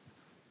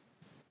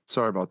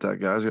 Sorry about that,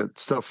 guys. I got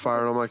stuff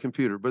firing on my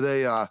computer. But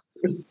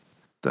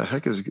the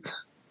heck is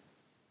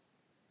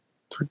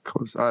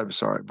close. I'm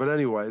sorry. But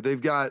anyway,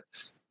 they've got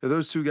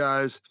those two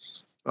guys.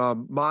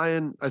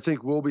 Mayan, I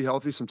think, will be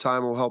healthy. Some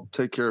time will help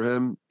take care of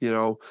him,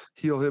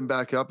 heal him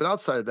back up. But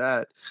outside of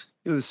that,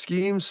 the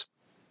schemes,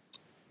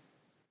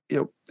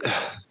 you'll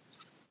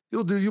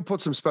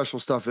put some special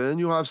stuff in.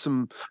 You'll have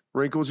some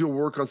wrinkles. You'll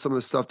work on some of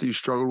the stuff that you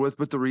struggled with.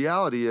 But the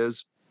reality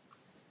is,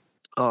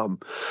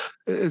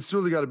 it's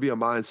really got to be a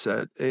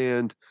mindset.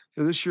 And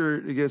this year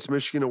against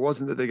Michigan, it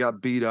wasn't that they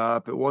got beat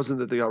up. It wasn't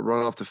that they got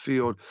run off the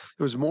field.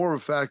 It was more of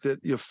a fact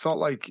that you felt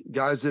like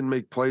guys didn't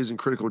make plays in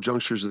critical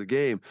junctures of the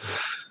game.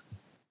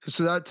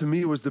 So that, to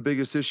me, was the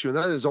biggest issue. And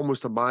that is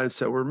almost a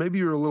mindset where maybe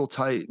you're a little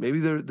tight. Maybe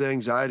the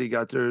anxiety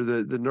got there,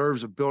 the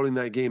nerves of building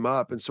that game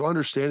up. And so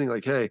understanding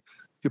like, hey,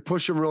 you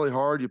push them really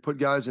hard. You put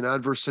guys in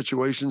adverse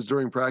situations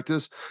during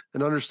practice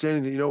and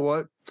understanding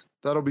that,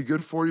 that'll be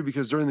good for you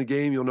because during the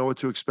game, you'll know what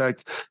to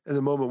expect and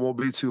the moment won't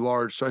be too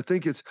large. So I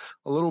think it's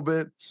a little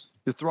bit,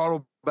 you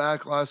throttled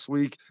back last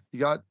week. You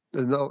got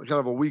kind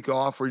of a week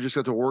off where you just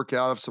got to work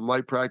out of some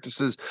light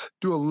practices,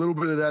 do a little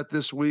bit of that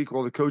this week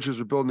while the coaches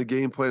are building the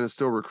game plan and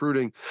still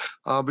recruiting.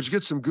 But you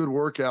get some good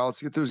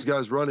workouts, get those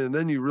guys running, and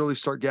then you really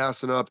start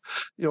gassing up,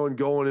 and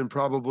going in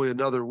probably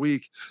another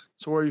week.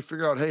 So where you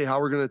figure out, hey,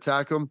 how we're going to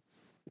attack them,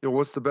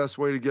 what's the best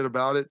way to get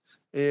about it.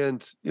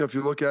 And, if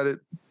you look at it,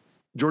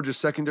 Georgia's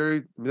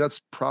secondary, that's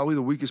probably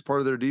the weakest part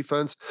of their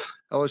defense.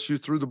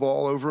 LSU threw the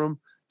ball over them.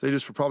 They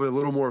just were probably a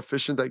little more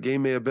efficient. That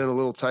game may have been a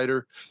little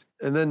tighter.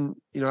 And then,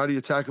 how do you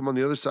attack them on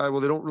the other side?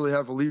 Well, they don't really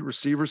have elite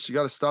receivers, so you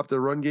got to stop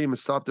their run game and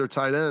stop their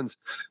tight ends.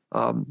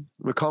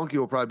 McConkey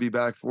will probably be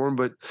back for him,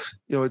 but,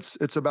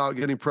 it's about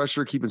getting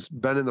pressure, keeping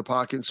Ben in the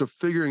pocket. And so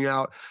figuring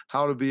out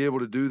how to be able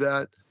to do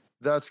that,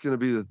 that's going to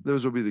be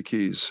those will be the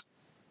keys.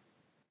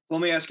 So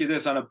let me ask you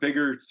this on a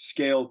bigger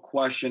scale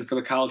question for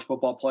the college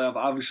football playoff.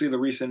 Obviously, the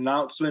recent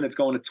announcement, it's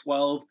going to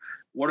 12.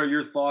 What are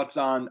your thoughts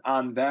on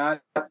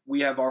that?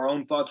 We have our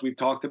own thoughts. We've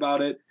talked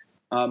about it.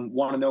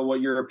 Want to know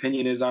what your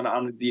opinion is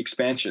on the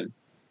expansion.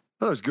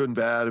 That was good and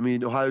bad. I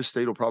mean, Ohio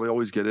State will probably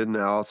always get in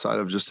now outside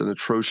of just an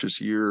atrocious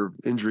year,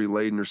 injury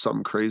laden or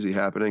something crazy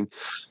happening.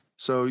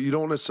 So you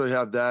don't necessarily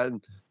have that.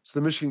 And so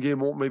the Michigan game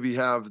won't maybe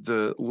have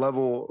the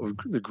level of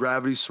the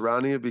gravity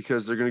surrounding it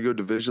because they're going to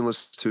go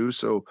divisionless too.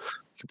 So you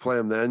can play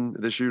them then.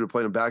 This year to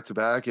play them back to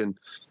back. And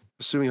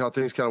assuming how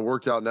things kind of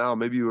worked out now,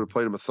 maybe you would have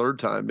played them a third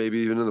time, maybe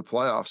even in the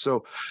playoffs.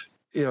 So,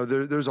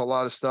 there's a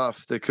lot of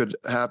stuff that could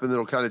happen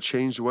that'll kind of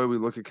change the way we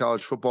look at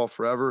college football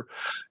forever.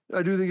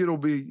 I do think it'll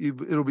be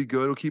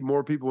good. It'll keep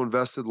more people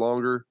invested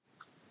longer.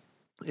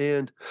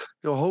 And,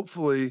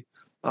 hopefully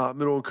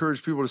it'll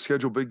encourage people to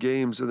schedule big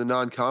games in the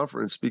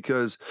non-conference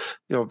because,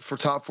 for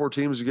top four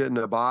teams, you're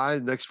getting a bye.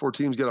 The next four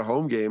teams get a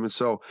home game. And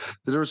so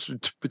the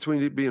difference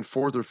between it being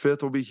fourth or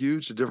fifth will be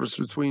huge. The difference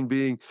between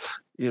being,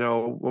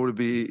 what would it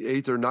be,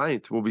 eighth or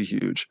ninth will be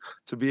huge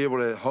to be able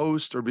to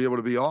host or be able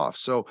to be off.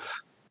 So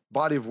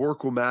body of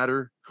work will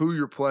matter. Who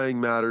you're playing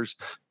matters.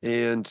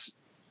 And,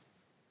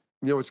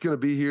 it's going to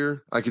be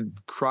here. I could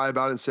cry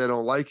about it and say I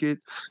don't like it.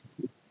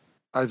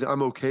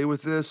 I'm okay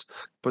with this,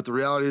 but the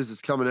reality is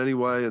it's coming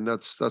anyway, and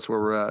that's where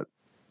we're at.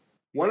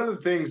 One of the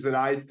things that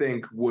I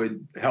think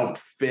would help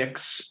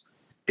fix,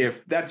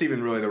 if that's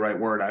even really the right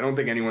word, I don't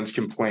think anyone's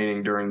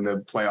complaining during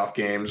the playoff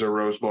games or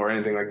Rose Bowl or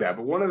anything like that,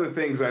 but one of the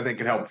things I think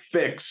could help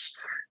fix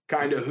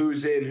kind of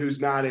who's in, who's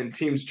not in,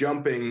 teams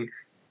jumping,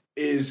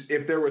 is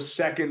if there was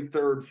second,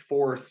 third,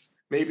 fourth,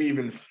 maybe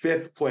even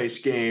fifth place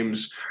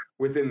games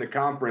within the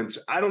conference.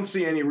 I don't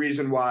see any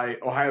reason why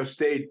Ohio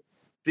State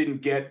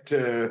didn't get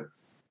to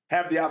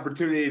have the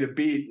opportunity to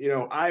beat,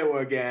 Iowa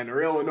again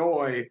or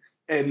Illinois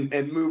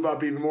and move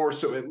up even more.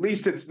 So at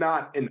least it's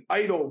not an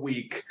idle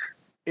week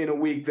in a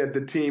week that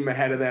the team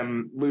ahead of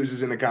them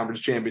loses in the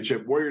conference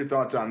championship. What are your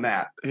thoughts on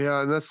that?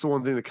 Yeah, and that's the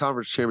one thing, the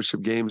conference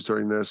championship games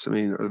during this, I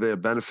mean, are they a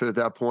benefit at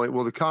that point?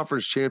 Well, the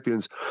conference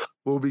champions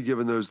will be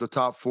given the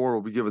top four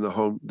will be given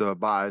the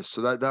buys.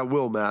 So that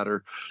will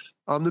matter.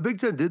 The Big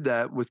Ten did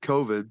that with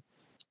COVID,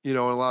 and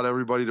allowed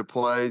everybody to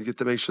play, get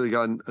to make sure they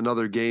got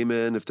another game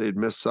in if they'd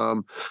missed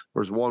some.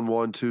 There was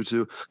 1-1,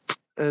 2-2.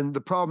 And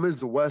the problem is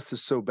the West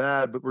is so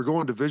bad, but we're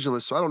going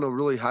divisionless. So I don't know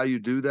really how you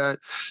do that.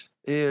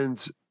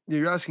 And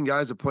you're asking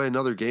guys to play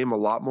another game, a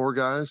lot more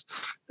guys.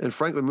 And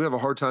frankly, we have a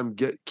hard time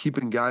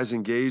keeping guys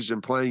engaged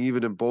and playing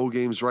even in bowl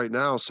games right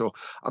now. So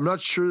I'm not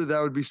sure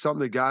that would be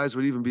something that guys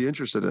would even be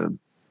interested in.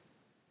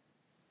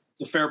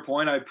 It's a fair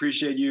point. I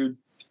appreciate you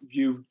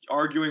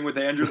arguing with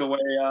Andrew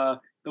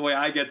the way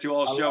I get to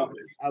all show.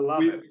 I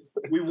love it.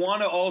 We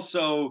want to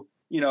also,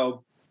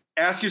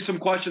 ask you some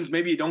questions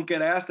maybe you don't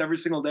get asked every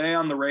single day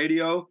on the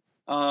radio,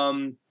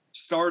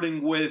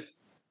 starting with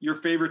your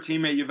favorite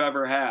teammate you've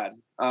ever had.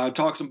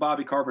 Talk some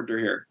Bobby Carpenter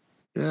here.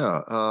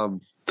 Yeah.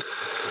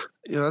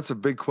 That's a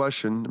big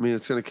question. I mean,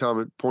 it's going to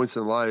come at points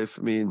in life.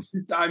 I mean,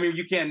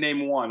 you can't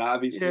name one,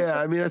 obviously. Yeah,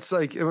 I mean, it's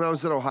like when I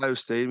was at Ohio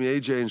State,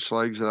 AJ and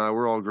Schlegels and I,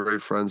 we're all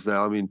great friends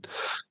now. I mean,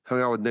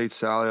 hung out with Nate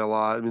Sally a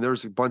lot. I mean, there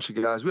was a bunch of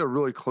guys. We had a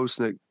really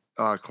close-knit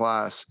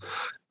class.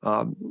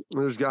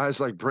 There's guys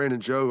like Brandon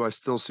Joe, who I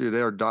still see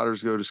today. Our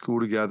daughters go to school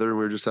together, and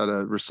we just had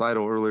a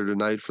recital earlier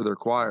tonight for their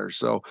choir.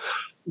 So,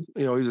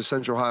 he's a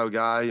Central Ohio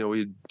guy.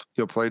 We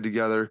played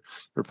together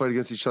or played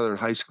against each other in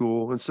high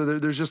school. And so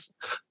there's just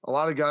a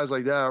lot of guys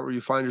like that where you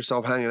find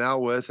yourself hanging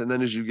out with. And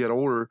then as you get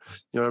older,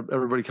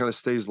 everybody kind of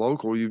stays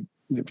local. You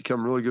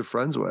become really good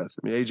friends with.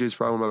 I mean, AJ's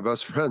probably one of my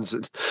best friends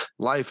in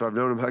life. I've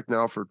known him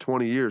now for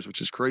 20 years, which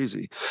is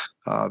crazy.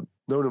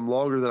 Known him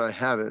longer than I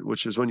haven't,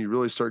 which is when you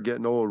really start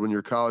getting old, when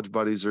your college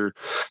buddies you've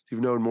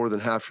known more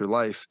than half your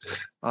life.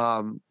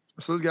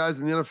 So those guys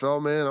in the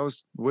NFL, man,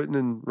 Witten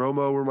and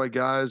Romo were my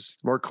guys.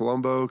 Mark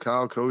Colombo,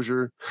 Kyle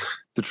Kosher,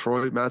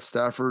 Detroit, Matt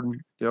Stafford,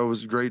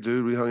 was a great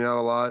dude. We hung out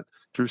a lot.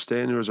 Drew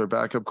Stanton was our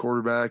backup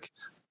quarterback.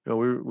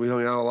 We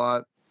hung out a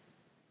lot.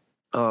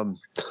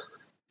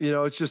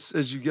 It's just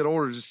as you get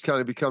older, it just kind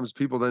of becomes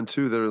people then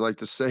too that are like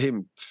the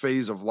same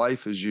phase of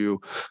life as you,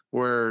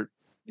 where,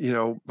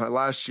 my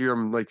last year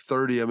I'm like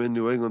 30, I'm in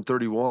New England,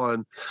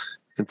 31,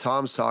 and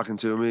Tom's talking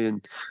to me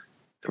and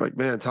I'm like,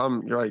 man,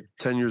 Tom, you're like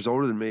 10 years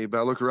older than me. But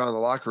I look around the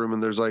locker room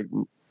and there's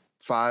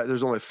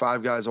only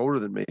 5 guys older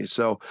than me.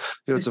 So,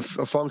 it's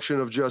a function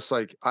of just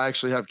like, I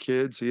actually have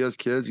kids. He has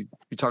kids.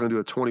 You're talking to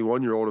a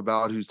 21-year-old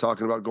about who's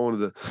talking about going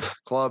to the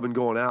club and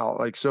going out.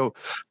 Like, so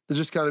it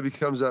just kind of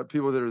becomes that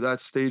people that are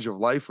that stage of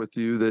life with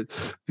you that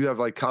you have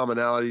like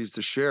commonalities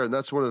to share. And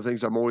that's one of the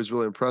things I'm always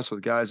really impressed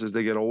with guys as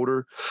they get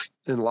older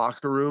in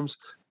locker rooms.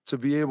 To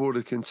be able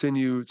to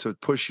continue to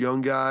push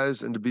young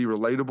guys and to be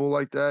relatable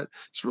like that,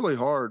 it's really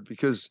hard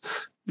because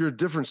you're at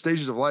different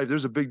stages of life.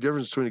 There's a big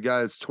difference between a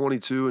guy that's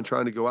 22 and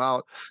trying to go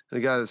out and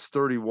a guy that's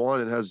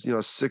 31 and has, a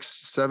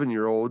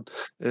 6-7-year-old.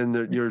 And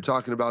you're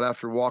talking about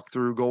after walk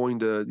through going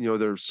to,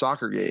 their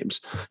soccer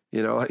games,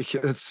 like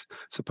it's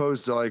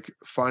supposed to like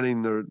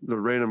finding the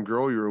random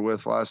girl you were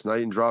with last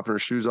night and dropping her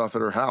shoes off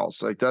at her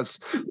house. Like that's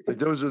like,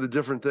 those are the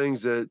different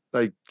things that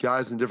like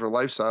guys in different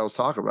lifestyles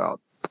talk about.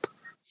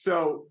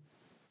 So,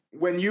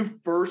 when you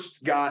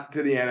first got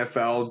to the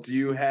NFL, do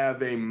you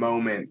have a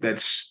moment that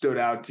stood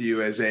out to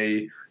you as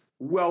a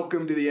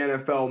welcome to the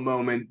NFL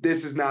moment?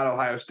 This is not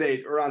Ohio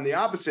State. Or on the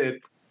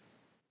opposite,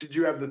 did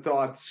you have the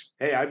thoughts,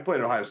 hey, I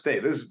played Ohio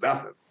State. This is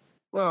nothing.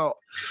 Well,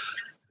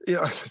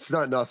 it's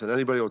not nothing.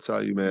 Anybody will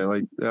tell you, man.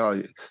 Like,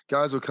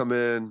 guys will come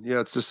in. Yeah,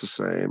 it's just the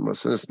same.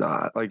 Listen, it's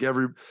not. Like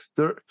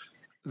there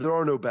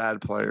are no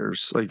bad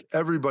players. Like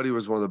everybody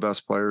was one of the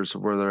best players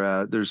of where they're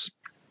at. There's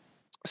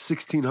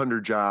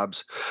 1,600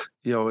 jobs,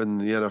 in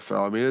the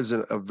NFL. I mean, it is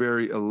a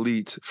very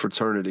elite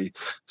fraternity.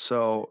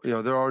 So,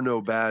 there are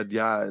no bad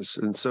guys.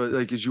 And so,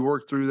 like, as you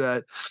work through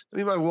that, I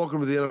mean, my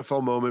welcome to the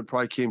NFL moment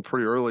probably came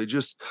pretty early,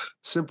 just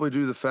simply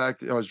due to the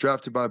fact that I was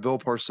drafted by Bill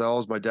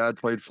Parcells. My dad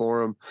played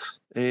for him.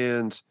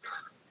 And,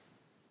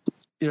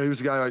 he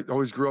was a guy I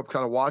always grew up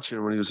kind of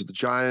watching when he was with the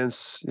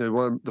Giants.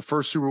 The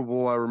first Super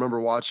Bowl I remember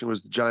watching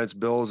was the Giants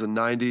Bills in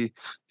 '90.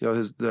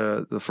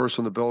 The first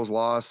one the Bills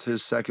lost,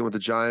 his second with the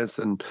Giants,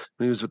 and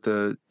when he was with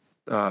the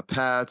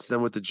Pats,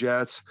 then with the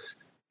Jets.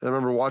 And I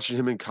remember watching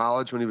him in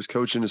college when he was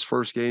coaching his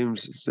first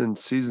games and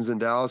seasons in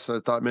Dallas. And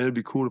I thought, man, it'd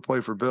be cool to play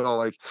for Bill.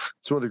 Like,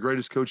 he's one of the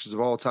greatest coaches of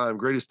all time,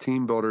 greatest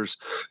team builders.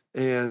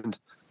 And,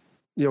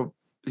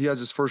 he has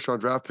his first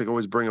round draft pick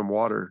always bring him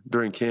water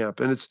during camp,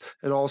 and it's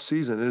an all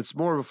season. And it's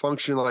more of a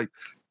function like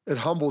it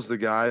humbles the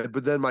guy.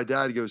 But then my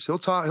dad goes, he'll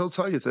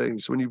tell you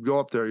things when you go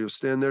up there. You'll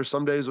stand there.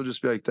 Some days he'll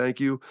just be like, thank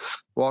you,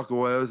 walk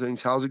away with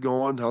things. How's it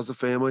going? How's the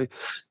family?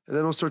 And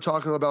then we'll start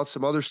talking about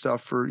some other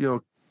stuff for, a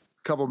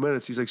couple of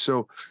minutes. He's like,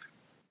 so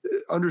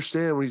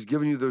understand when he's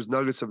giving you those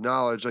nuggets of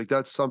knowledge, like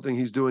that's something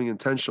he's doing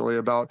intentionally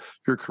about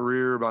your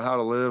career, about how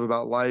to live,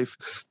 about life.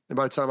 And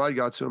by the time I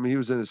got to him, he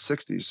was in his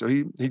 60s. So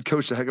he'd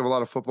coached a heck of a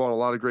lot of football and a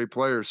lot of great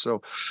players.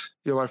 So,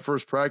 my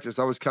first practice,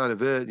 that was kind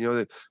of it.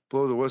 They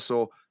blow the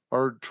whistle.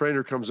 our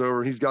trainer comes over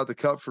and he's got the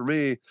cup for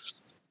me.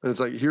 And it's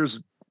like,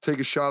 take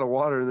a shot of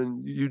water, and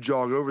then you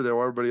jog over there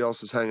while everybody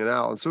else is hanging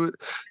out. And so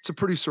it's a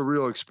pretty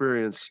surreal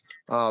experience.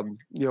 But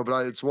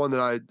it's one that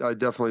I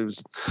definitely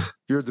was,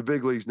 you're at the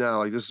big leagues now.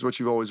 Like, this is what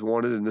you've always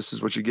wanted, and this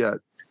is what you get.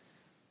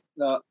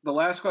 The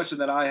last question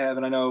that I have,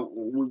 and I know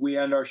we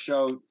end our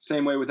show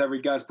same way with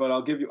every guest, but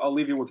I'll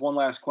leave you with one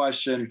last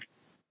question.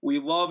 We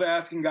love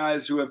asking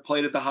guys who have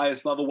played at the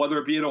highest level, whether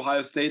it be at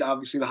Ohio State,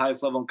 obviously the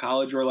highest level in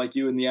college, or like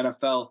you in the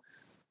NFL.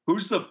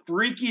 Who's the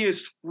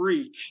freakiest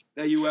freak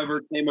that you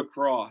ever came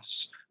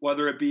across?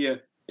 Whether it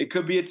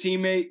could be a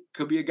teammate,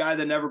 could be a guy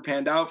that never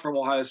panned out from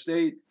Ohio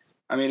State.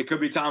 I mean, it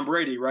could be Tom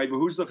Brady, right? But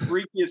who's the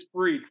freakiest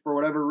freak for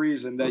whatever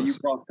reason that you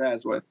crossed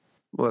paths with?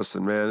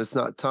 Listen, man, it's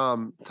not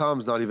Tom.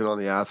 Tom's not even on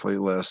the athlete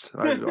list.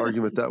 I had an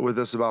argument with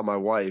this about my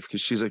wife,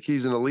 because she's like,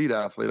 he's an elite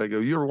athlete. I go,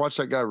 you ever watch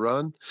that guy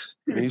run?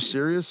 Are you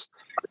serious?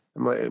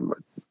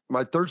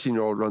 My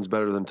 13-year-old runs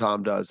better than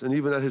Tom does. And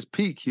even at his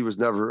peak, he was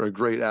never a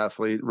great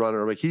athlete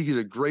runner. Like, he's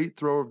a great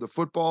thrower of the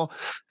football,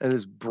 and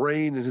his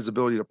brain and his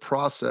ability to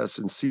process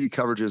and see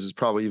coverages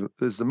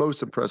is the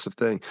most impressive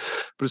thing.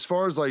 But as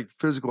far as like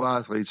physical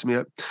athletes,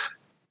 I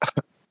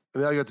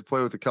got to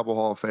play with a couple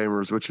Hall of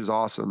Famers, which is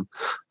awesome.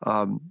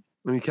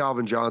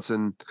 Calvin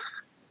Johnson,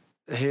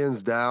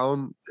 hands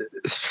down,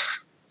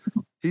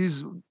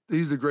 he's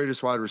the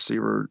greatest wide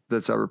receiver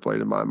that's ever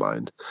played in my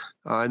mind.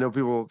 I know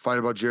people fight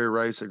about Jerry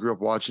Rice. I grew up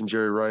watching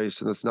Jerry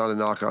Rice, and that's not a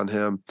knock on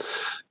him.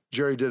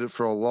 Jerry did it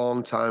for a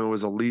long time and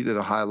was elite at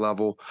a high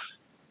level.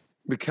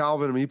 But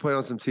Calvin, he played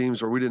on some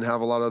teams where we didn't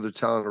have a lot of other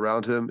talent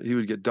around him. He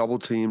would get double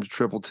teamed,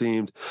 triple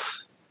teamed.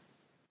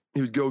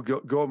 He would go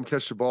up and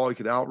catch the ball. He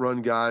could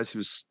outrun guys. He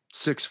was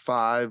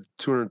 6'5",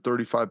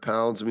 235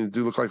 pounds. The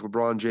dude looked like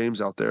LeBron James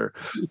out there.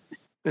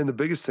 And the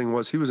biggest thing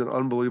was he was an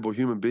unbelievable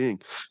human being.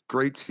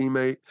 Great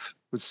teammate,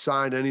 would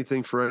sign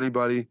anything for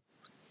anybody.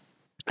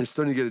 I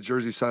still need to get a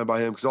jersey signed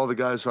by him, because all the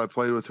guys who I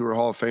played with who are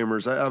Hall of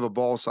Famers, I have a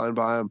ball signed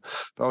by him.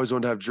 But I always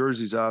wanted to have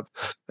jerseys up.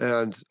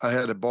 And I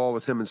had a ball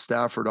with him and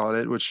Stafford on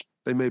it, which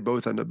they may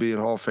both end up being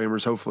Hall of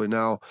Famers, hopefully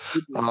now.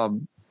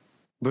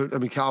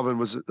 But Calvin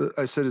was,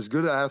 I said, as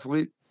good an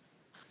athlete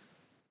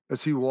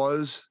as he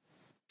was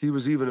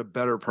even a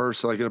better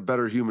person, like a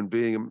better human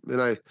being.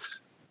 And I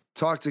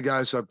talked to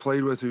guys who I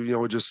played with who,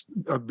 would just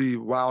be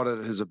wowed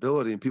at his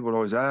ability. And people would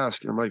always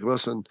ask, and I'm like,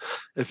 listen,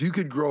 if you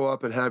could grow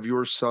up and have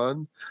your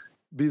son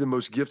be the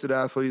most gifted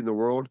athlete in the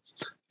world,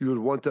 you would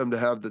want them to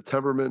have the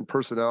temperament and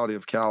personality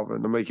of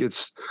Calvin.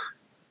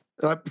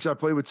 I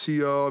played with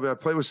T.O. I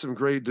played with some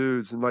great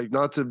dudes, and like,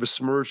 not to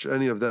besmirch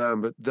any of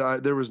them, but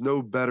there was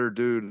no better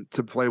dude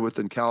to play with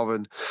than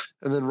Calvin.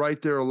 And then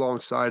right there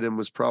alongside him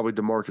was probably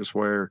DeMarcus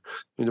Ware.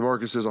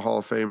 DeMarcus is a Hall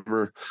of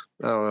Famer.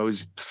 I don't know,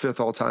 he's 5th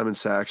all time in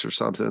sacks or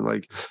something.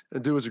 Like, the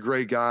dude was a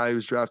great guy. He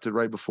was drafted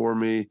right before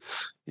me,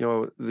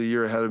 the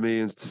year ahead of me,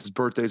 and his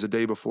birthday's a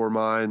day before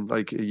mine,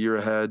 like a year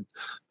ahead.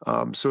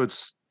 So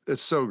it's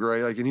so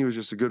great. Like, and he was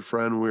just a good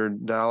friend when we were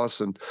in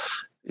Dallas, and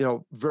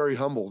very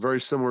humble, very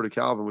similar to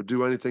Calvin, would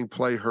do anything,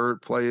 play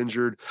hurt, play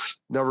injured,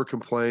 never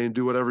complain,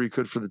 do whatever he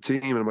could for the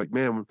team. And I'm like,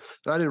 man,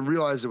 I didn't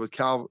realize it with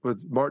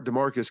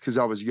DeMarcus, because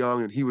I was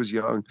young and he was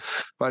young.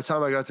 By the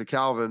time I got to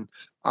Calvin,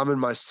 I'm in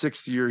my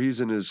 6th year.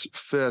 He's in his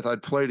 5th.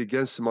 I'd played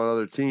against him on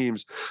other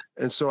teams.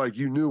 And so, like,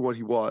 you knew what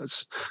he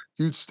was.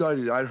 You'd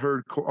studied. I'd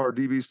heard our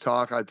DBs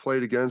talk. I'd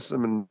played against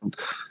him. And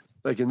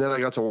then I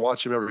got to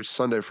watch him every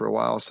Sunday for a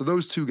while. So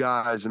those two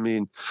guys,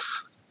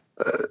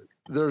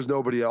 there's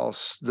nobody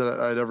else that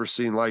I'd ever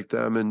seen like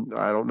them, and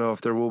I don't know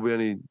if there will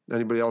be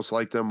anybody else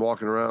like them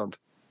walking around.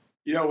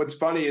 What's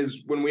funny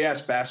is when we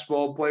ask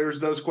basketball players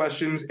those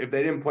questions, if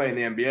they didn't play in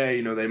the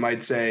NBA, they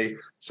might say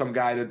some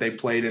guy that they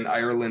played in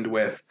Ireland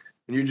with,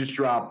 and you just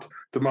dropped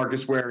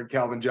DeMarcus Ware and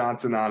Calvin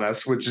Johnson on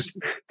us, which is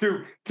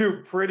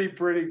two pretty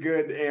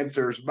good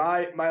answers.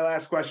 My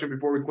last question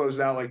before we close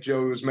it out, like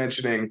Joey was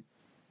mentioning,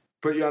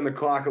 put you on the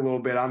clock a little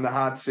bit, on the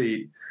hot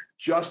seat.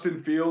 Justin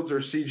Fields or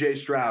CJ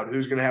Stroud,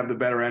 who's going to have the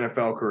better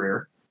NFL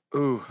career?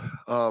 Ooh,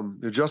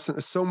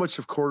 Justin, so much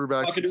of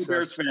quarterback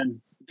success.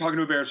 Talking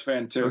to a Bears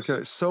fan too.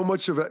 Okay, so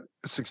much of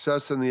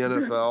success in the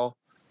NFL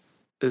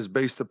is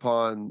based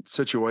upon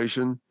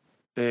situation,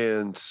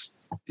 and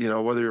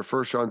whether you're a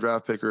first-round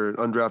draft pick or an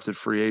undrafted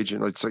free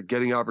agent, it's like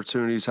getting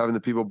opportunities, having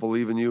the people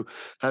believe in you,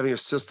 having a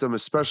system,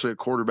 especially a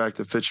quarterback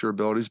that fits your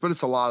abilities. But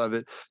it's a lot of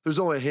it. There's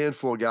only a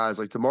handful of guys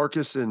like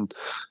DeMarcus and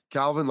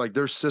Calvin, like,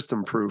 they're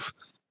system proof.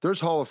 There's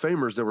Hall of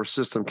Famers that were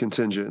system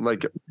contingent. And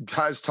like,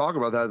 guys talk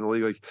about that in the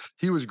league. Like,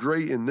 he was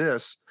great in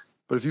this,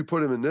 but if you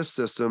put him in this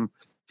system,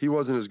 he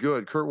wasn't as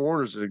good. Kurt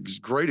Warner's a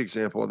great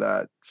example of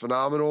that.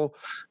 Phenomenal.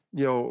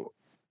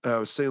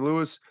 St.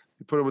 Louis,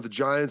 you put him with the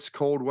Giants,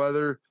 cold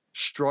weather,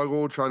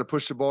 struggled trying to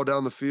push the ball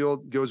down the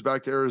field, goes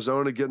back to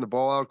Arizona, getting the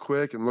ball out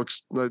quick, and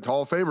looks like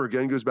Hall of Famer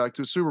again, goes back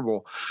to a Super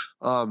Bowl.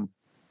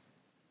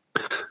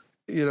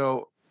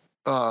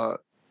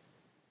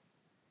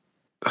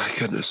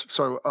 Goodness.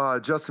 Sorry.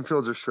 Justin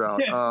Fields or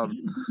Stroud.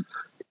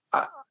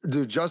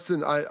 Dude,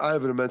 Justin, I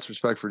have an immense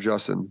respect for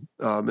Justin.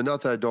 And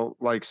not that I don't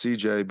like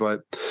CJ,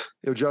 but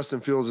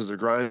Justin Fields is a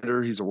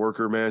grinder. He's a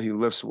worker, man. He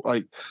lifts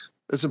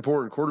it's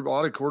important. A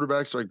lot of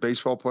quarterbacks are like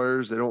baseball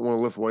players. They don't want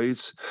to lift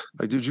weights.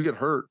 Like, dude, you get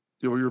hurt.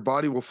 Your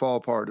body will fall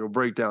apart. It'll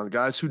break down.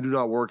 Guys who do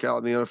not work out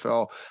in the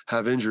NFL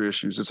have injury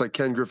issues. It's like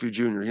Ken Griffey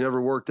Jr. He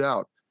never worked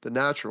out. The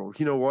natural.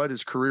 You know what?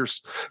 His career,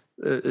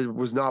 it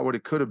was not what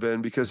it could have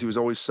been because he was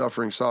always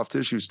suffering soft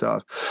tissue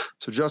stuff.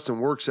 So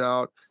Justin works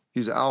out.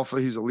 He's an alpha.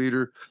 He's a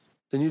leader.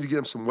 They need to get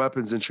him some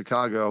weapons in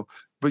Chicago.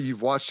 But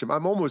you've watched him.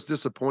 I'm almost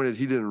disappointed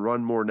he didn't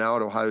run more now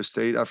at Ohio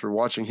State after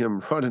watching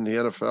him run in the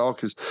NFL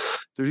because,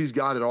 dude, he's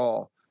got it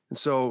all. And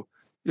so,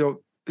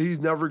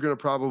 he's never going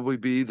to probably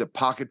be the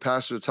pocket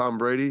passer to Tom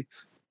Brady,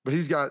 but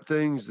he's got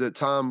things that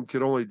Tom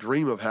could only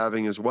dream of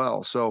having as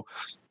well. So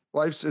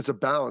it's a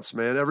balance,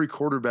 man. Every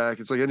quarterback,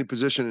 it's like any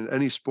position in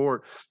any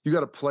sport, you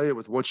got to play it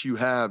with what you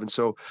have. And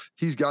so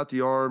he's got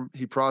the arm.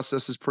 He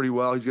processes pretty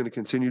well. He's going to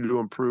continue to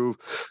improve.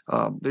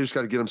 They just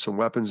got to get him some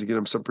weapons and get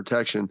him some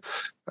protection.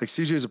 Like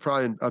CJ is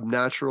probably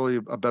naturally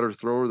a better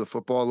thrower of the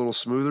football, a little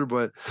smoother,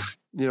 but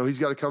he's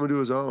got to come into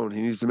his own.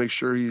 He needs to make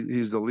sure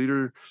he's the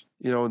leader,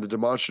 and the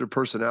demonstrative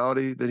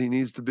personality that he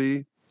needs to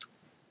be.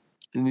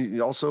 And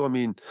you also,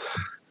 you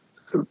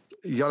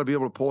got to be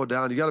able to pull it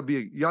down. You got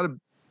to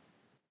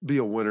be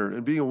a winner,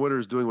 and being a winner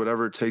is doing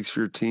whatever it takes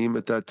for your team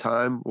at that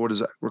time. What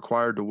is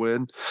required to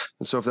win?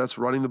 And so if that's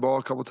running the ball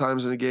a couple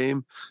times in a game,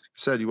 like I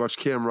said, you watch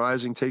Cam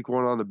Rising take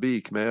one on the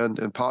beak, man,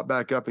 and pop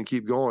back up and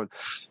keep going.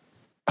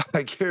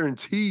 I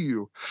guarantee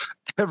you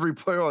every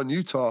player on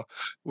Utah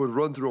would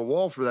run through a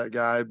wall for that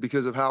guy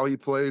because of how he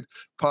played,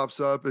 pops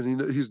up, and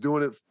he's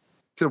doing it.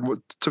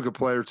 Took a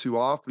play or two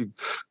off. He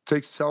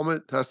takes his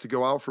helmet, has to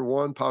go out for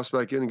one, pops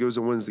back in and goes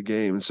and wins the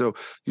game. And so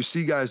you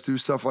see guys do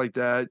stuff like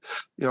that.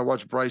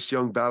 Watch Bryce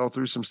Young battle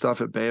through some stuff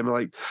at Bama.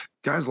 Like,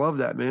 guys love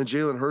that, man.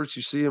 Jalen Hurts,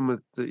 you see him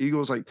with the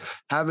Eagles, like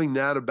having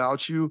that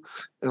about you.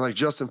 And like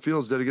Justin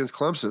Fields did against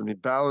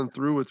Clemson, battling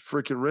through with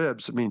freaking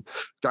ribs.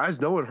 Guys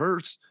know it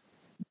hurts.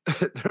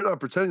 They're not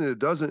pretending that it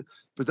doesn't,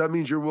 but that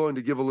means you're willing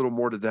to give a little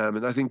more to them.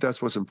 And I think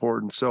that's what's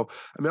important. So,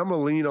 I'm going to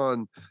lean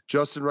on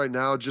Justin right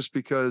now just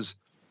because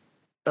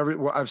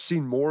I've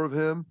seen more of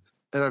him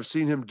and I've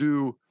seen him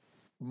do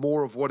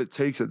more of what it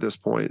takes at this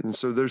point. And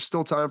so there's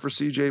still time for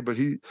CJ, but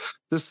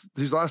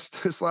this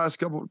last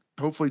couple,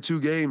 hopefully 2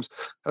 games,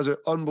 has an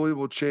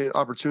unbelievable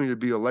opportunity to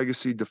be a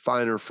legacy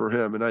definer for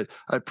him. And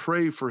I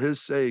pray for his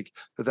sake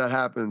that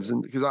happens.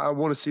 And because I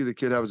want to see the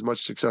kid have as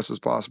much success as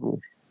possible.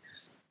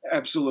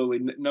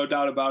 Absolutely. No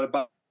doubt about it.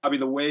 But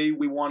the way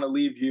we want to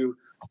leave you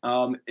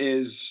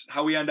is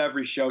how we end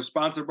every show.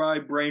 Sponsored by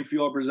Brain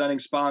Fuel, presenting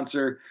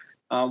sponsor.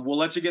 We'll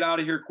let you get out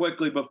of here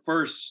quickly, but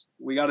first,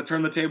 we got to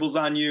turn the tables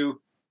on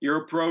you. You're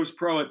a pro's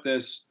pro at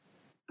this,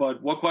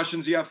 but what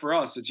questions do you have for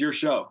us? It's your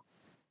show.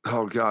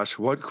 Oh, gosh.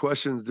 What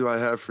questions do I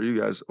have for you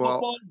guys? Well,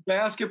 football,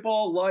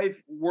 basketball,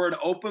 life, we're an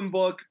open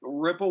book.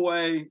 Rip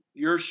away.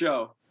 Your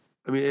show.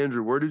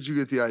 Andrew, where did you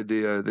get the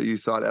idea that you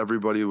thought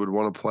everybody would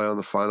want to play on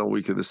the final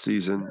week of the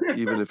season,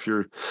 even if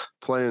you're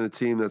playing a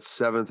team that's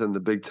 7th in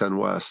the Big Ten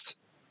West?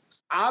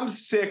 I'm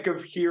sick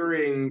of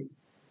hearing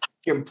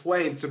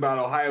complaints about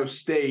Ohio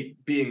State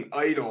being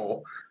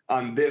idle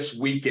on this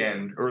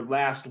weekend or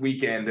last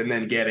weekend and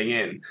then getting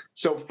in.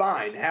 So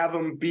fine, have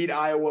them beat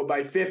Iowa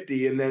by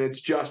 50 and then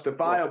it's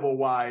justifiable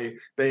why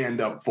they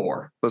end up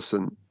 4.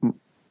 Listen,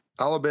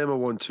 Alabama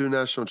won 2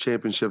 national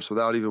championships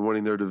without even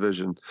winning their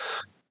division.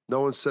 No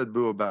one said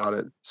boo about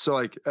it.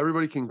 So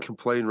everybody can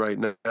complain right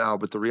now,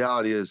 but the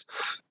reality is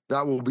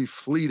that will be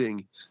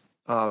fleeting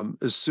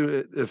as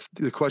soon if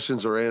the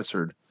questions are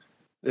answered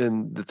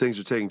and the things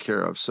are taken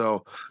care of.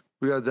 So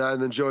we got that.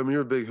 And then, Joe,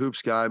 you're a big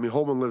hoops guy.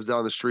 Holman lives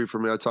down the street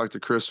from me. I talk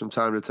to Chris from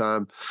time to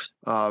time.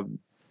 How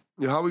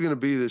are we going to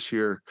be this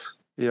year?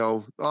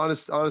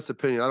 Honest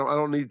opinion. I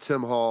don't need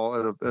Tim Hall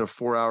in a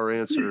 4-hour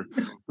answer.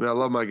 I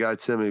love my guy,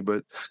 Timmy,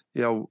 but,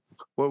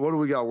 what do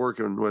we got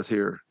working with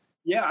here?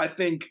 Yeah, I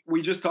think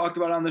we just talked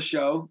about on the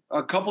show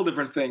a couple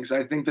different things.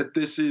 I think that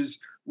this is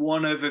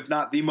one of, if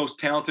not the most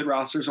talented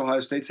rosters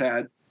Ohio State's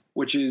had,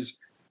 which is,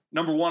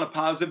 number one, a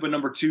positive, but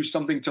number two,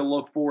 something to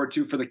look forward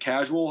to for the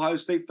casual Ohio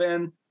State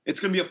fan. It's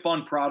going to be a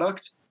fun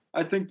product,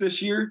 I think,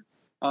 this year.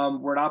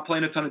 We're not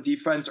playing a ton of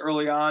defense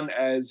early on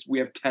as we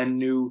have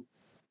 10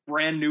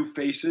 brand new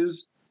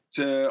faces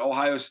to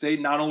Ohio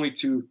State, not only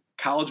to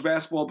college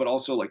basketball, but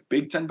also like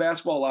Big Ten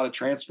basketball, a lot of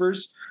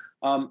transfers.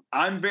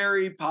 I'm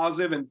very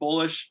positive and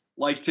bullish,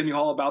 like Timmy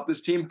Hall, about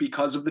this team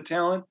because of the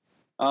talent.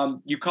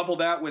 You couple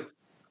that with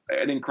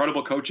an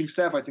incredible coaching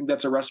staff, I think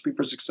that's a recipe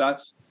for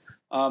success.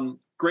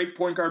 Great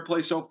point guard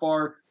play so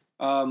far.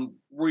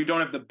 We don't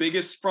have the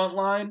biggest front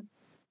line,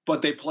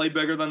 but they play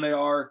bigger than they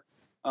are.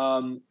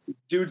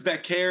 Dudes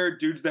that care,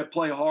 dudes that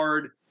play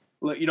hard,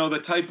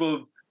 the type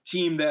of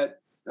team that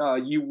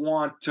you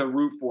want to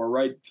root for,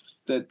 right?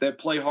 That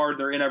play hard,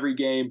 they're in every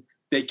game,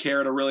 they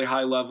care at a really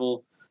high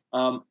level.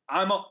 I'm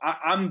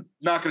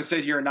not going to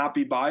sit here and not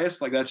be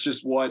biased. That's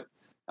just what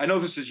I know.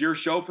 This is your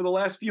show for the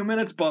last few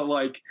minutes, but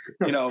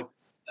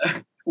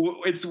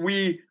it's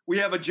we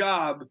have a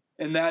job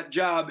And that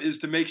job is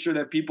to make sure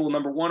that people,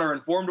 number one, are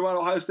informed about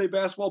Ohio State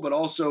basketball, but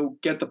also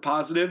get the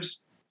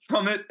positives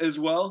from it as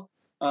well.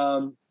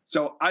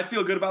 So I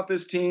feel good about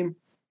this team.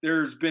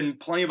 There's been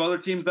plenty of other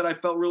teams that I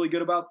felt really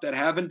good about that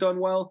haven't done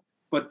well,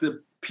 but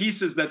the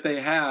pieces that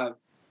they have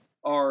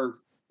are,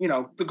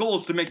 the goal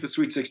is to make the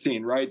Sweet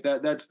 16, right?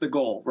 That's the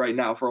goal right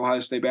now for Ohio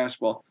State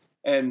basketball.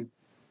 And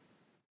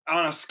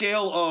on a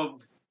scale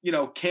of,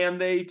 can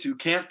they to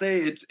can't they,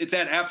 it's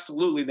at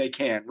absolutely they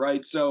can,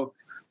 right? So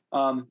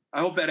I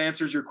hope that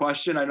answers your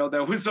question. I know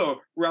that was a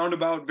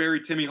roundabout,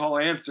 very Timmy Hall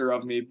answer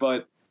of me,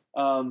 but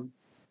I'm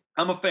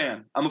a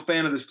fan. I'm a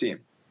fan of this team.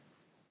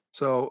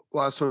 So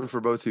last one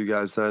for both of you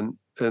guys then,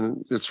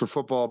 and it's for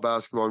football,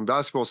 basketball. And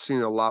basketball's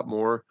seen a lot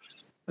more,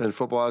 and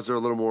football is they're a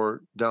little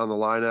more down the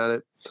line at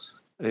it,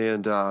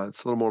 and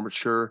it's a little more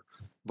mature.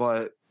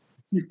 But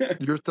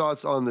your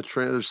thoughts on the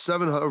there's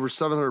over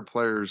 700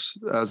 players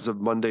as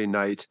of Monday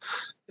night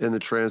in the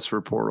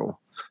transfer portal.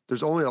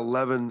 There's only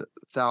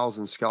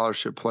 11,000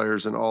 scholarship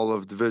players in all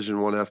of Division I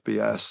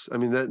FBS. I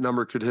mean, that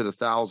number could hit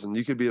 1,000.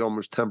 You could be at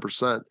almost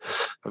 10%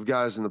 of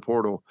guys in the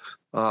portal.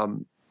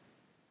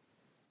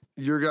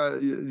 You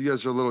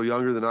guys are a little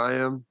younger than I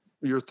am.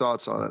 Your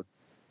thoughts on it?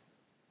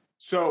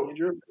 So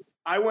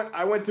I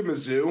went to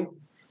Mizzou,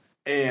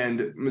 and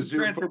Mizzou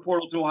transfer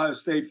portal to Ohio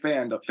State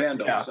fandom.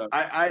 Yeah, So.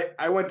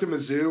 I went to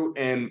Mizzou,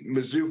 and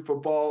Mizzou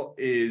football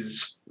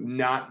is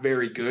not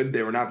very good.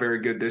 They were not very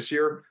good this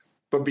year,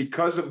 but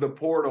because of the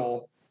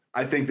portal,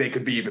 I think they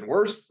could be even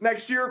worse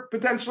next year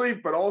potentially.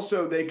 But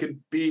also they could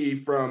be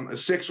from a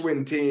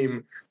 6-win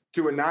team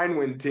to a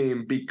 9-win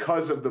team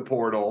because of the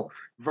portal.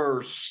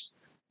 Versus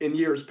in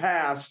years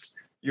past,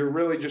 you're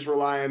really just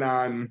relying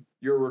on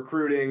your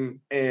recruiting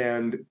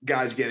and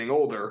guys getting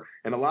older.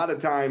 And a lot of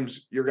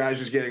times your guys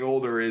just getting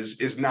older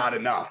is not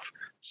enough.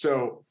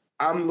 So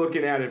I'm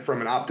looking at it from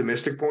an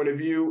optimistic point of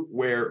view,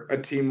 where a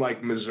team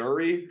like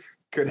Missouri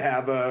could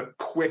have a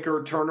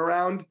quicker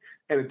turnaround,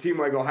 and a team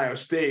like Ohio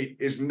State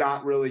is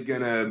not really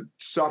going to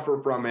suffer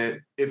from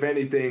it. If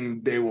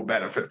anything, they will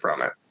benefit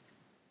from it.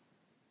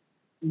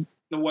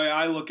 The way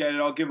I look at it,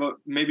 I'll give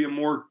maybe a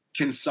more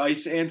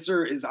concise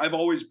answer, is I've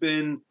always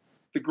been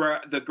the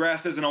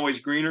grass isn't always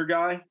greener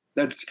guy.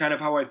 That's kind of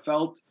how I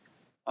felt.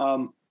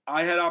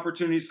 I had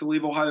opportunities to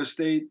leave Ohio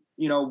State,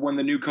 when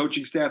the new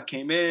coaching staff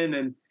came in,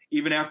 and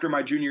even after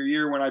my junior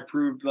year, when I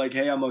proved like,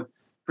 hey, I'm a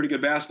pretty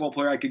good basketball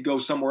player, I could go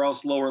somewhere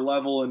else lower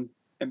level and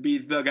be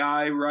the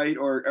guy, right?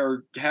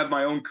 Or have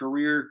my own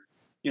career,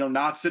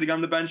 not sitting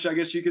on the bench, I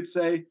guess you could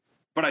say.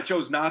 But I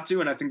chose not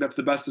to, and I think that's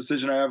the best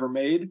decision I ever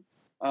made.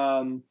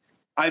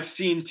 I've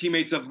seen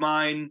teammates of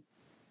mine,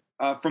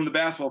 from the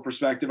basketball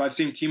perspective, I've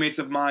seen teammates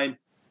of mine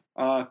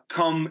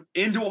come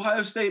into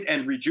Ohio State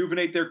and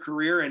rejuvenate their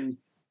career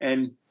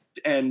and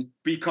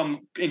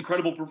become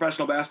incredible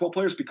professional basketball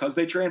players because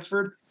they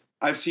transferred.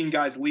 I've seen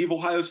guys leave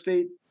Ohio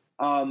State,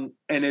 and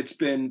it's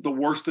been the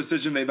worst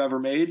decision they've ever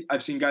made.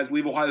 I've seen guys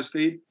leave Ohio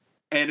State,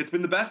 and it's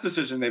been the best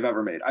decision they've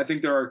ever made. I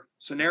think there are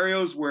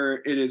scenarios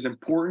where it is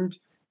important,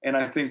 and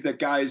I think that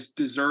guys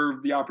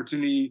deserve the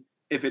opportunity,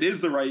 if it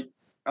is the right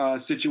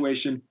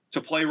situation,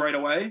 to play right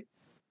away.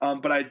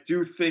 But I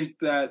do think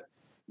that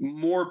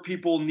more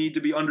people need to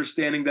be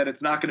understanding that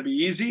it's not going to be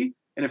easy.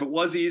 And if it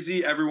was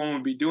easy, everyone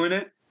would be doing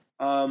it.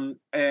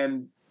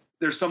 And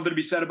there's something to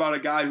be said about a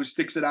guy who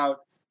sticks it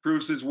out,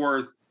 proves his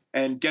worth,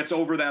 and gets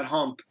over that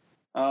hump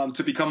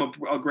to become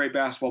a great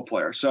basketball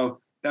player. So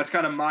that's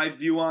kind of my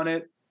view on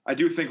it. I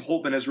do think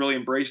Holtman has really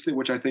embraced it,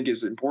 which I think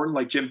is important.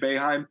 Like Jim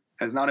Boeheim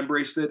has not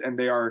embraced it, and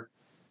they are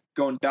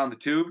going down the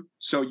tube.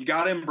 So you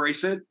got to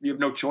embrace it. You have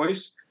no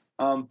choice.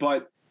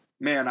 But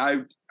man,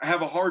 I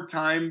have a hard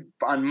time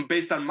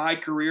based on my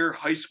career,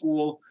 high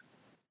school,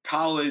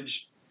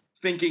 college,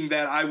 thinking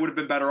that I would have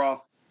been better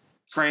off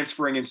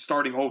transferring and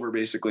starting over,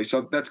 basically.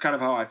 So that's kind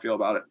of how I feel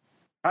about it.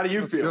 How do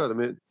you feel? Good. I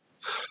mean,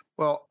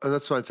 well, and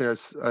that's my thing.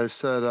 I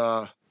said,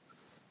 I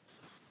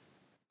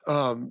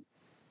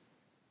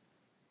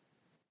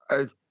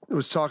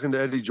was talking to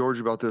Eddie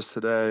George about this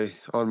today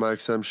on my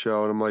XM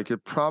show, and I'm like, I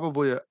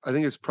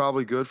think it's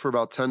probably good for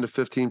about 10 to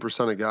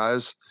 15% of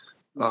guys.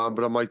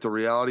 But I'm like, the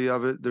reality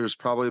of it, there's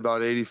probably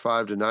about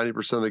 85 to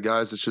 90% of the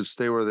guys that should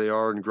stay where they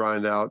are and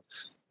grind out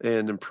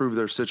and improve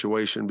their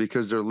situation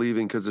because they're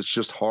leaving because it's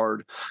just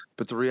hard.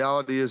 But the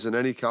reality is in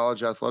any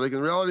college athletic, and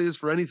the reality is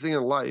for anything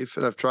in life,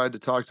 and I've tried to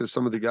talk to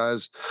some of the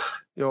guys,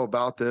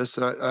 about this,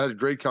 and I had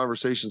great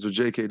conversations with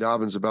J.K.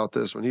 Dobbins about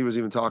this when he was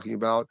even talking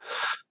about,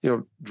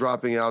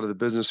 dropping out of the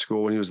business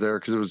school when he was there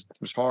because it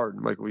was hard.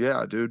 I'm like, well,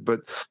 yeah, dude, but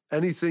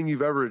anything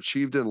you've ever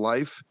achieved in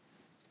life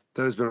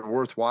that has been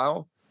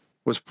worthwhile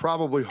was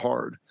probably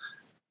hard,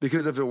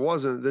 because if it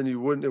wasn't, then it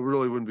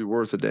really wouldn't be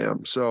worth a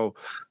damn. So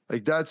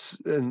like that's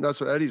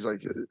what Eddie's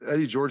like.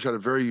 Eddie George had a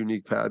very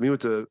unique path. I mean, he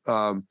went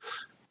to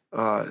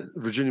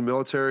Virginia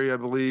Military, I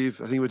believe.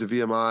 I think he went to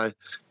VMI,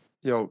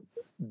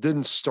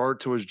 didn't start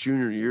till his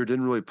junior year,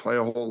 didn't really play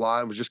a whole lot,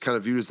 and was just kind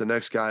of viewed as the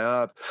next guy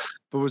up,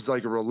 but was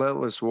like a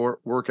relentless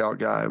workout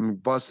guy. I mean,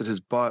 busted his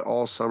butt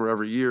all summer,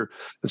 every year.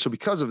 And so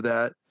because of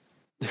that,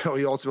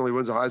 he ultimately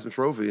wins a Heisman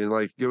Trophy and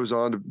like goes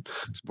on to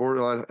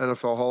borderline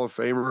NFL Hall of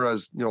Famer,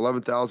 has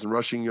 11,000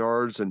 rushing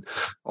yards and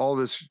all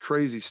this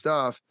crazy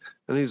stuff.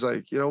 And he's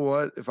like, you know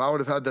what? If I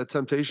would have had that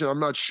temptation, I'm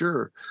not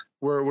sure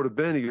where it would have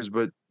been. He goes,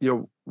 but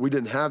we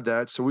didn't have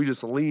that, so we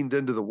just leaned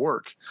into the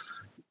work.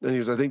 And he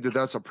goes, I think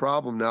that's a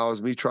problem now,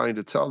 is me trying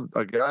to tell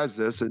guys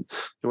this, and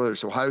whether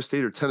it's Ohio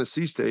State or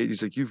Tennessee State,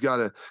 he's like, you've got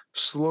to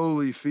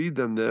slowly feed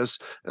them this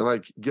and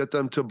like get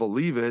them to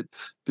believe it,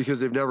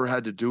 because they've never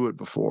had to do it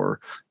before.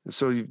 And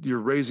so you're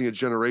raising a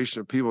generation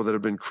of people that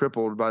have been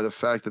crippled by the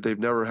fact that they've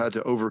never had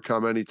to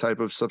overcome any type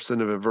of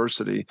substantive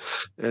adversity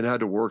and had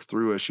to work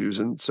through issues.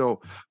 And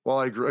so while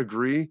I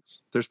agree,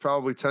 there's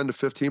probably 10 to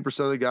 15%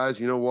 of the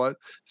guys, you know what?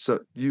 So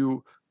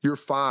you're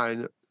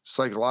fine.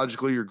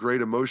 Psychologically, you're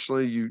great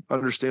emotionally, you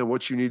understand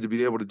what you need to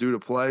be able to do to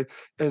play,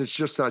 and it's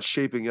just not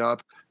shaping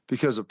up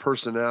because of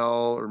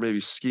personnel or maybe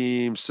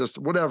scheme,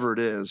 system, whatever it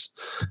is,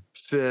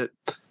 fit,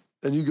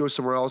 and you go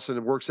somewhere else and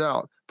it works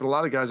out. But a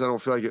lot of guys, I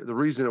don't feel like the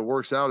reason it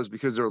works out is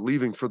because they're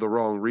leaving for the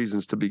wrong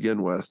reasons to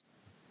begin with.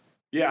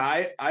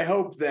 Yeah, I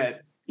hope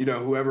that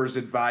whoever's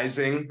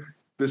advising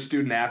the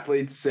student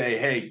athletes say,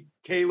 hey,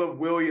 Caleb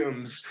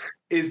Williams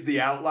is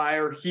the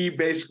outlier. He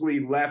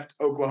basically left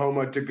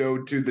Oklahoma to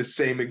go to the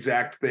same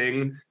exact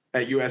thing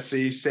at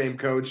USC, same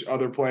coach,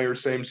 other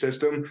players, same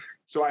system.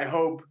 So I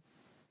hope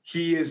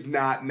he is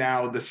not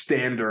now the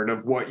standard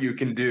of what you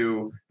can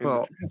do in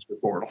the transfer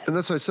portal. And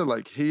that's what I said,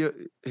 like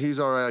he's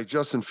all right. Like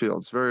Justin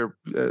Fields,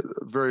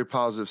 very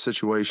positive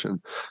situation.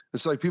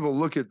 It's like people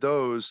look at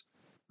those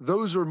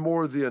are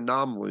more the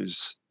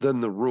anomalies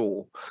than the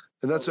rule.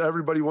 And that's what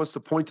everybody wants to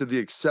point to, the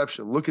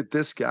exception. Look at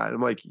this guy. And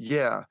I'm like,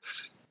 yeah,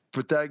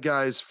 but that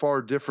guy is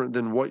far different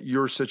than what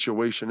your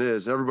situation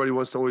is. And everybody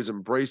wants to always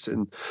embrace it.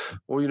 And,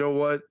 well, you know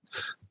what?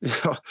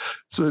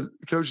 So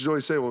coaches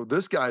always say, well,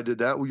 this guy did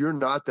that. Well, you're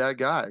not that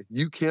guy.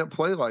 You can't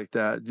play like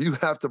that. You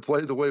have to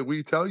play the way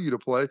we tell you to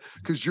play,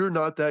 because you're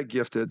not that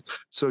gifted.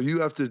 So you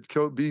have to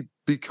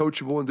be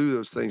coachable and do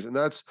those things. And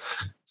it's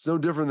no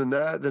different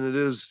than it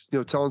is,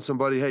 telling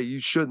somebody, hey, you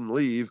shouldn't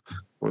leave.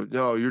 Well,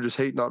 no, you're just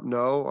hating up.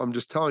 No, I'm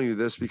just telling you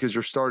this because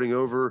you're starting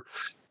over.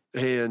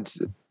 And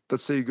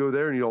let's say you go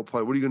there and you don't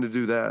play. What are you going to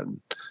do then?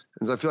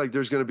 And I feel like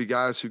there's going to be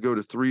guys who go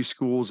to 3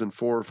 schools in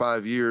 4 or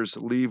 5 years,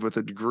 leave with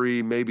a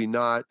degree, maybe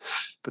not,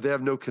 but they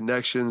have no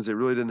connections. They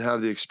really didn't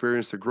have the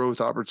experience, the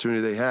growth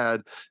opportunity they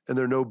had, and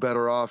they're no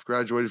better off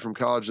graduated from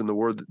college than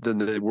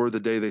they were the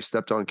day they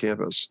stepped on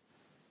campus.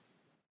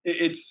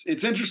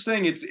 It's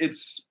interesting.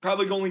 It's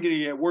probably only going to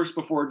get worse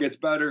before it gets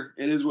better.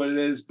 It is what it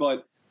is,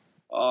 but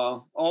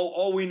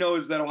all we know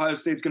is that Ohio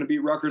State's going to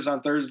beat Rutgers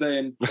on Thursday,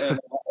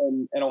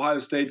 and Ohio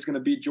State's going to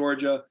beat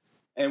Georgia.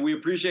 And we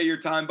appreciate your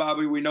time,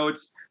 Bobby. We know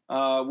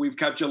we've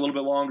kept you a little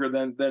bit longer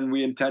than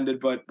we intended,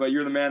 but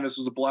you're the man. This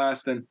was a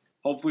blast, and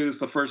hopefully this is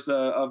the first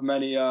of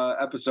many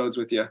episodes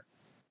with you.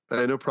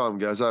 Hey, no problem,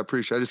 guys. I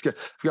appreciate it.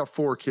 I've got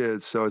 4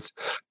 kids, so it's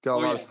got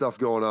a lot of stuff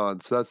going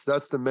on. So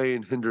that's the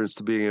main hindrance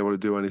to being able to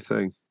do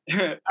anything.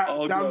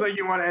 Sounds like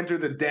you want to enter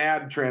the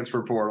dad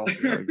transfer portal.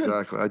 Yeah,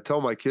 exactly. I tell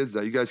my kids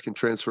that you guys can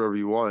transfer wherever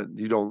you want.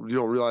 You don't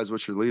realize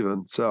what you're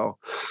leaving. So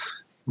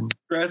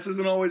grass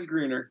isn't always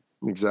greener.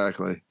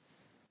 Exactly.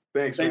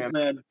 Thanks,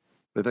 man.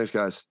 Hey, thanks,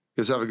 guys.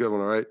 You guys have a good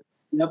one. All right.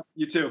 Yep.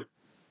 You too.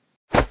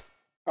 All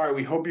right.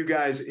 We hope you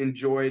guys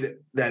enjoyed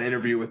that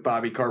interview with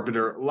Bobby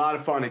Carpenter. A lot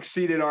of fun.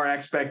 Exceeded our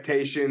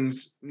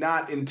expectations,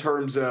 not in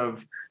terms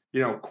of,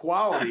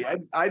 quality.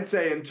 I'd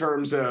say in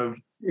terms of,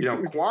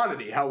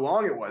 quantity, how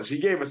long it was. He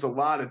gave us a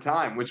lot of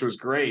time, which was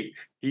great.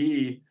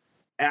 He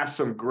asked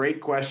some great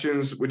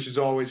questions, which is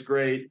always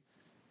great.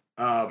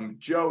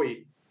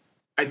 Joey,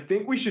 I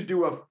think we should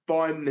do a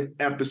fun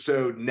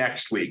episode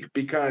next week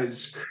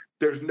because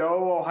there's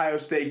no Ohio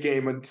State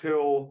game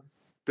until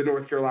the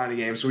North Carolina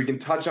game. So we can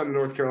touch on the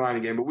North Carolina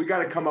game, but we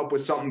got to come up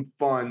with something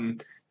fun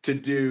to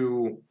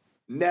do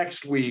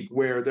next week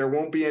where there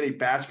won't be any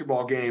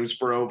basketball games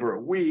for over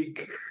a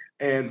week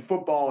and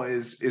football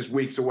is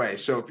weeks away.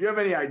 So if you have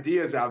any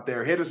ideas out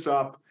there, hit us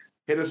up,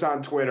 hit us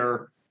on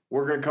Twitter.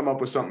 We're going to come up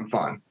with something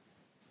fun.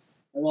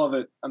 I love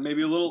it.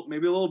 Maybe a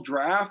little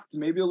draft,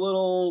 maybe a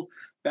little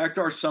back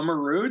to our summer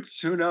roots.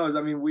 Who knows?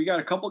 I mean, we got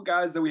a couple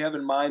guys that we have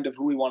in mind of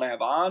who we want to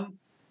have on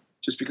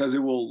just because it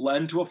will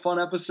lend to a fun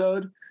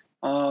episode.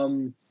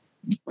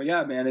 But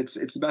yeah, man, it's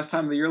the best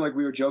time of the year. Like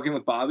we were joking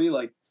with Bobby,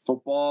 like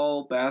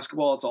football,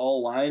 basketball, it's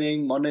all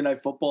aligning. Monday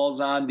Night Football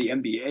is on. The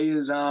NBA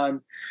is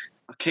on.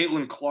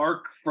 Caitlin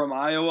Clark from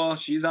Iowa,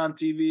 she's on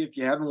TV. If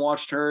you haven't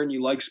watched her and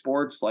you like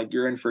sports, like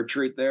you're in for a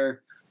treat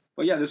there.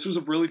 But yeah, this was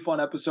a really fun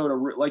episode.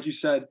 Like you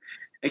said,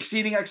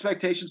 exceeding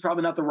expectations,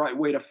 probably not the right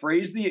way to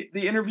phrase the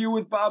interview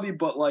with Bobby,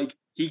 but like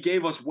he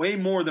gave us way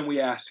more than we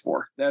asked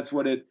for. That's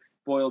what it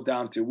boiled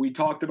down to. We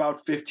talked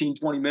about 15,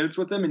 20 minutes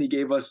with him and he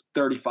gave us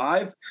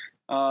 35.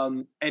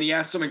 And he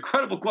asked some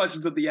incredible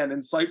questions at the end,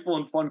 insightful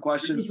and fun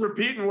questions. Just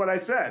repeating what I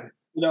said.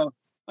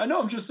 I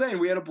know, I'm just saying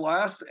we had a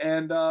blast.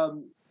 And,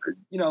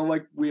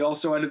 like we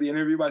also ended the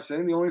interview by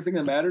saying the only thing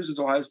that matters is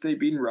Ohio State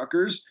beating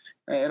Rutgers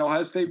and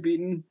Ohio State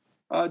beating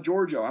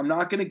Georgia. I'm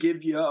not going to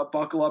give you a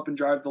buckle up and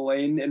drive the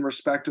lane in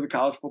respect to the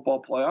college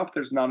football playoff.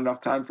 There's not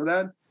enough time for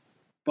that.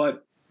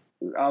 But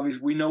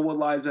obviously, we know what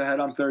lies ahead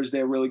on Thursday,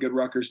 a really good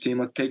Rutgers team.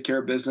 Let's take care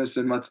of business,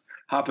 and let's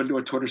hop into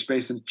a Twitter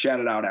space and chat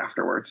it out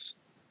afterwards.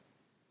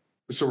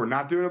 So we're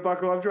not doing a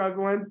buckle up, drive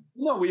the lane?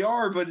 No, we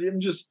are, but I'm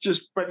just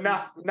but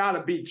not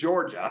a beat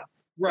Georgia.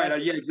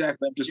 Right. Yeah,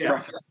 exactly. I'm just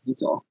prefacing.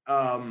 That's all.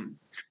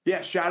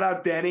 Shout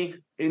out Denny,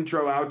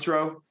 intro,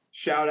 outro.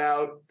 Shout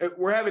out.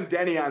 We're having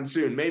Denny on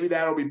soon. Maybe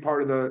that'll be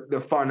part of the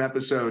fun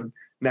episode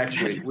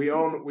next week. We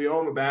owe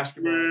him a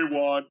basketball. We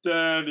want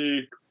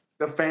Denny.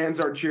 The fans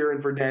are cheering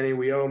for Denny.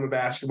 We owe him a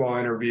basketball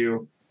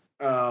interview.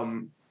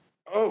 Mizzou,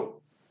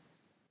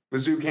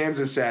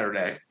 Kansas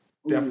Saturday.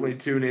 Definitely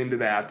tune into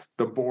that.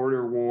 The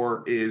border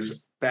war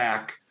is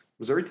back.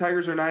 Missouri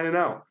Tigers are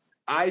 9-0.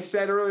 I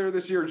said earlier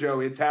this year,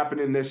 Joey, it's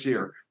happening this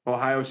year.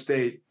 Ohio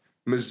State,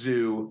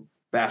 Mizzou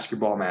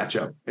basketball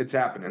matchup. It's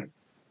happening.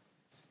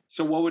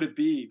 So what would it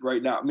be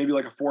right now? Maybe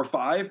like a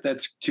 4-5?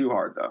 That's too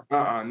hard, though.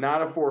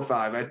 Not a 4-5.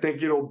 I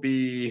think it'll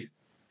be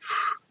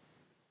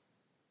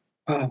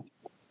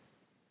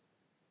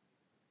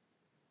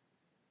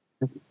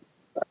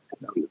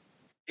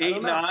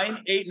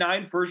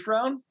 8-9 first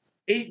round?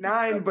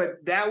 8-9,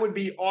 but that would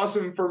be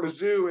awesome for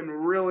Mizzou and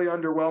really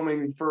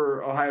underwhelming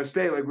for Ohio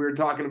State, like we were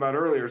talking about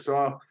earlier.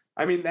 So,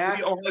 I mean, that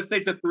maybe Ohio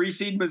State's a 3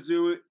 seed,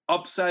 Mizzou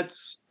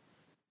upsets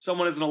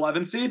someone as an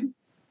 11 seed.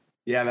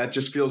 Yeah, that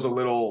just feels a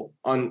little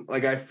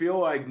I feel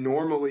like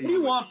normally. What do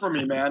you want from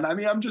me, man? I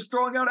mean, I'm just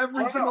throwing out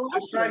every single. I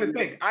was trying to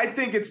think. I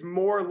think it's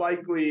more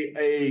likely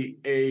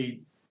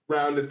a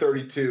round of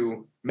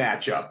 32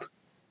 matchup.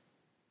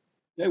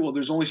 Yeah, well,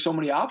 there's only so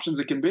many options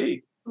it can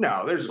be.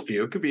 No, there's a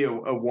few. It could be a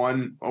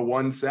 1-7, a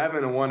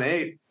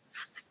 1-8.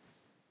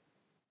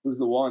 Who's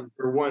the one?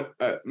 Or what?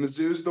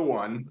 Mizzou's the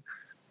 1,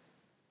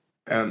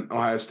 and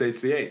Ohio State's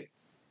the 8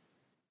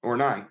 or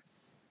 9.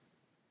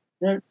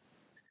 Right.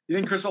 You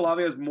think Chris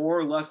Olave has more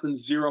or less than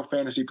 0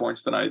 fantasy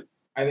points tonight?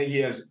 I think he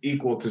has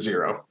equal to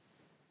 0.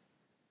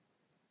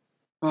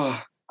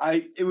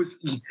 It was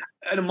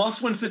in a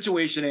must-win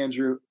situation,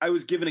 Andrew. I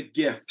was given a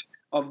gift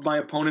of my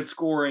opponent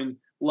scoring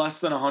less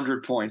than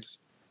 100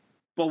 points.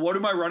 But what do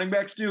my running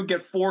backs do?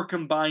 Get 4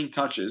 combined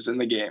touches in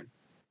the game.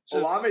 So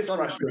Olave's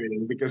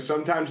frustrating because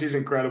sometimes he's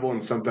incredible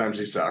and sometimes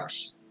he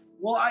sucks.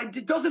 Well,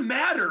 it doesn't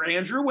matter,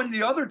 Andrew, when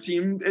the other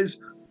team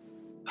is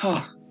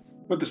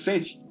but the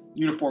Saints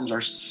uniforms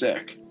are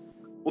sick.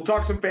 We'll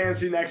talk some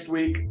fantasy next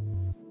week.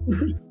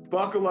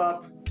 Buckle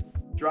up.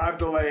 Drive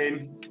the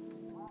lane.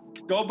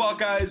 Go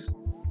Buckeyes.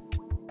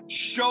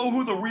 Show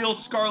who the real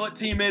Scarlet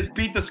team is.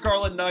 Beat the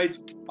Scarlet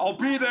Knights. I'll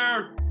be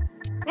there.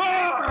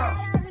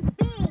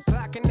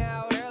 Clocking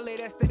out early,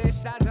 that's the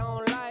shit I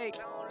don't like.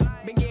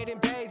 Been getting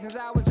paid since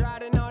I was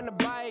riding on the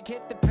bike.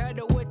 Hit the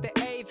pedal with the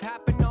 8th,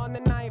 hopping on the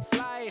 9th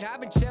flight.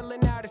 I've been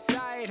chilling out of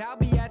sight, I'll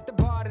be at the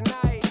bar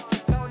tonight.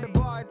 Told the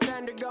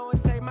bartender, go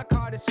and take my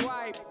card to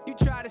swipe. You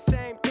try the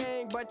same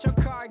thing, but your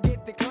card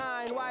get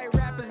declined. White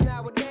rappers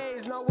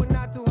nowadays, no one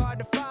not too hard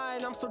to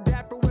find. I'm so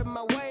dapper with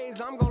my ways,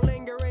 I'm gonna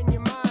linger in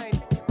your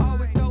mind.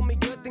 Always told me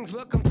good things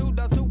will come to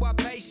those who are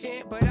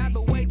patient, but I've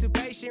been way too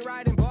patient,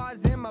 writing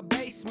bars in my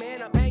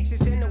basement. I'm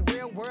anxious in the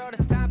real world,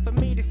 it's time for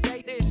me to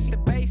say this. The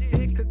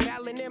basics, the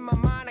talent in my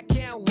mind, I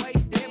can't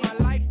waste it. My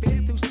life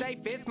is too safe,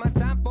 it's my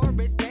time for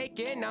risk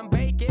taking. I'm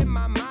baking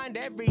my mind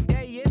every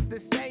day, it's the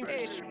same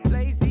ish.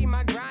 Lazy,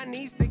 my grind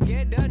needs to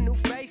get a new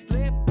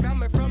facelift.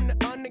 Coming from the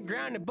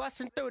underground and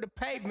busting through the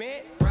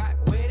pavement. Rock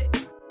with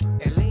it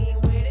and lean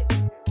with it.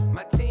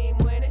 My team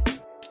win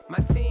it, my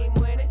team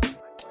win it.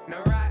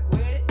 Now rock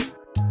with it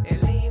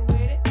and lean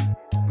with it.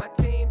 My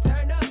team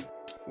turn up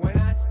when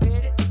I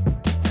spit it.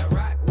 Now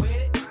rock with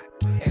it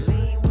and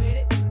lean with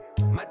it.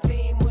 My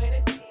team win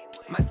it,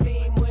 my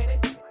team win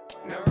it.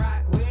 Now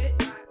rock with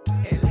it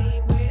and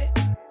lean with it.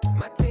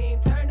 My team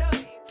turn up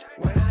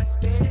when I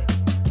spit it.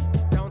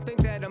 Don't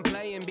think that I'm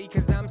playing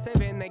because I'm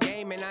saving the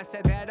game, and I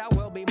said that I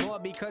will be more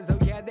because oh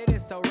yeah, that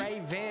is so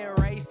raving,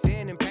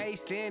 racing and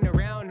pacing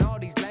around all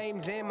these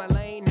lames in my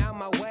lane, out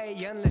my way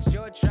unless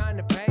you're trying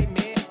to pay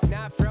me.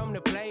 Not from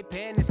the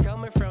playpen, it's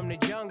coming from the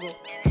jungle.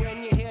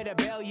 When you hear the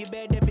bell, you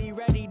better be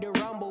ready to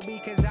rumble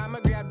because I'ma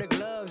grab the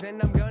gloves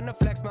and I'm gonna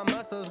flex my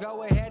muscles.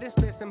 Go ahead and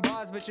spit some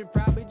bars, but you're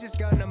probably just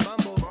gonna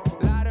mumble.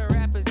 A lot of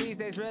rappers these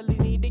days really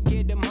need to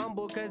get them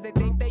humble cause they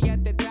think they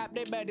at the top,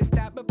 they better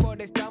stop before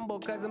they stumble.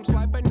 Cause I'm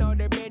swiping all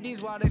their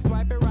biddies while they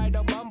swiping right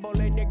on Bumble.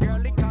 And your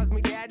girlie calls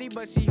me daddy,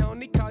 but she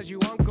only calls you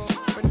uncle.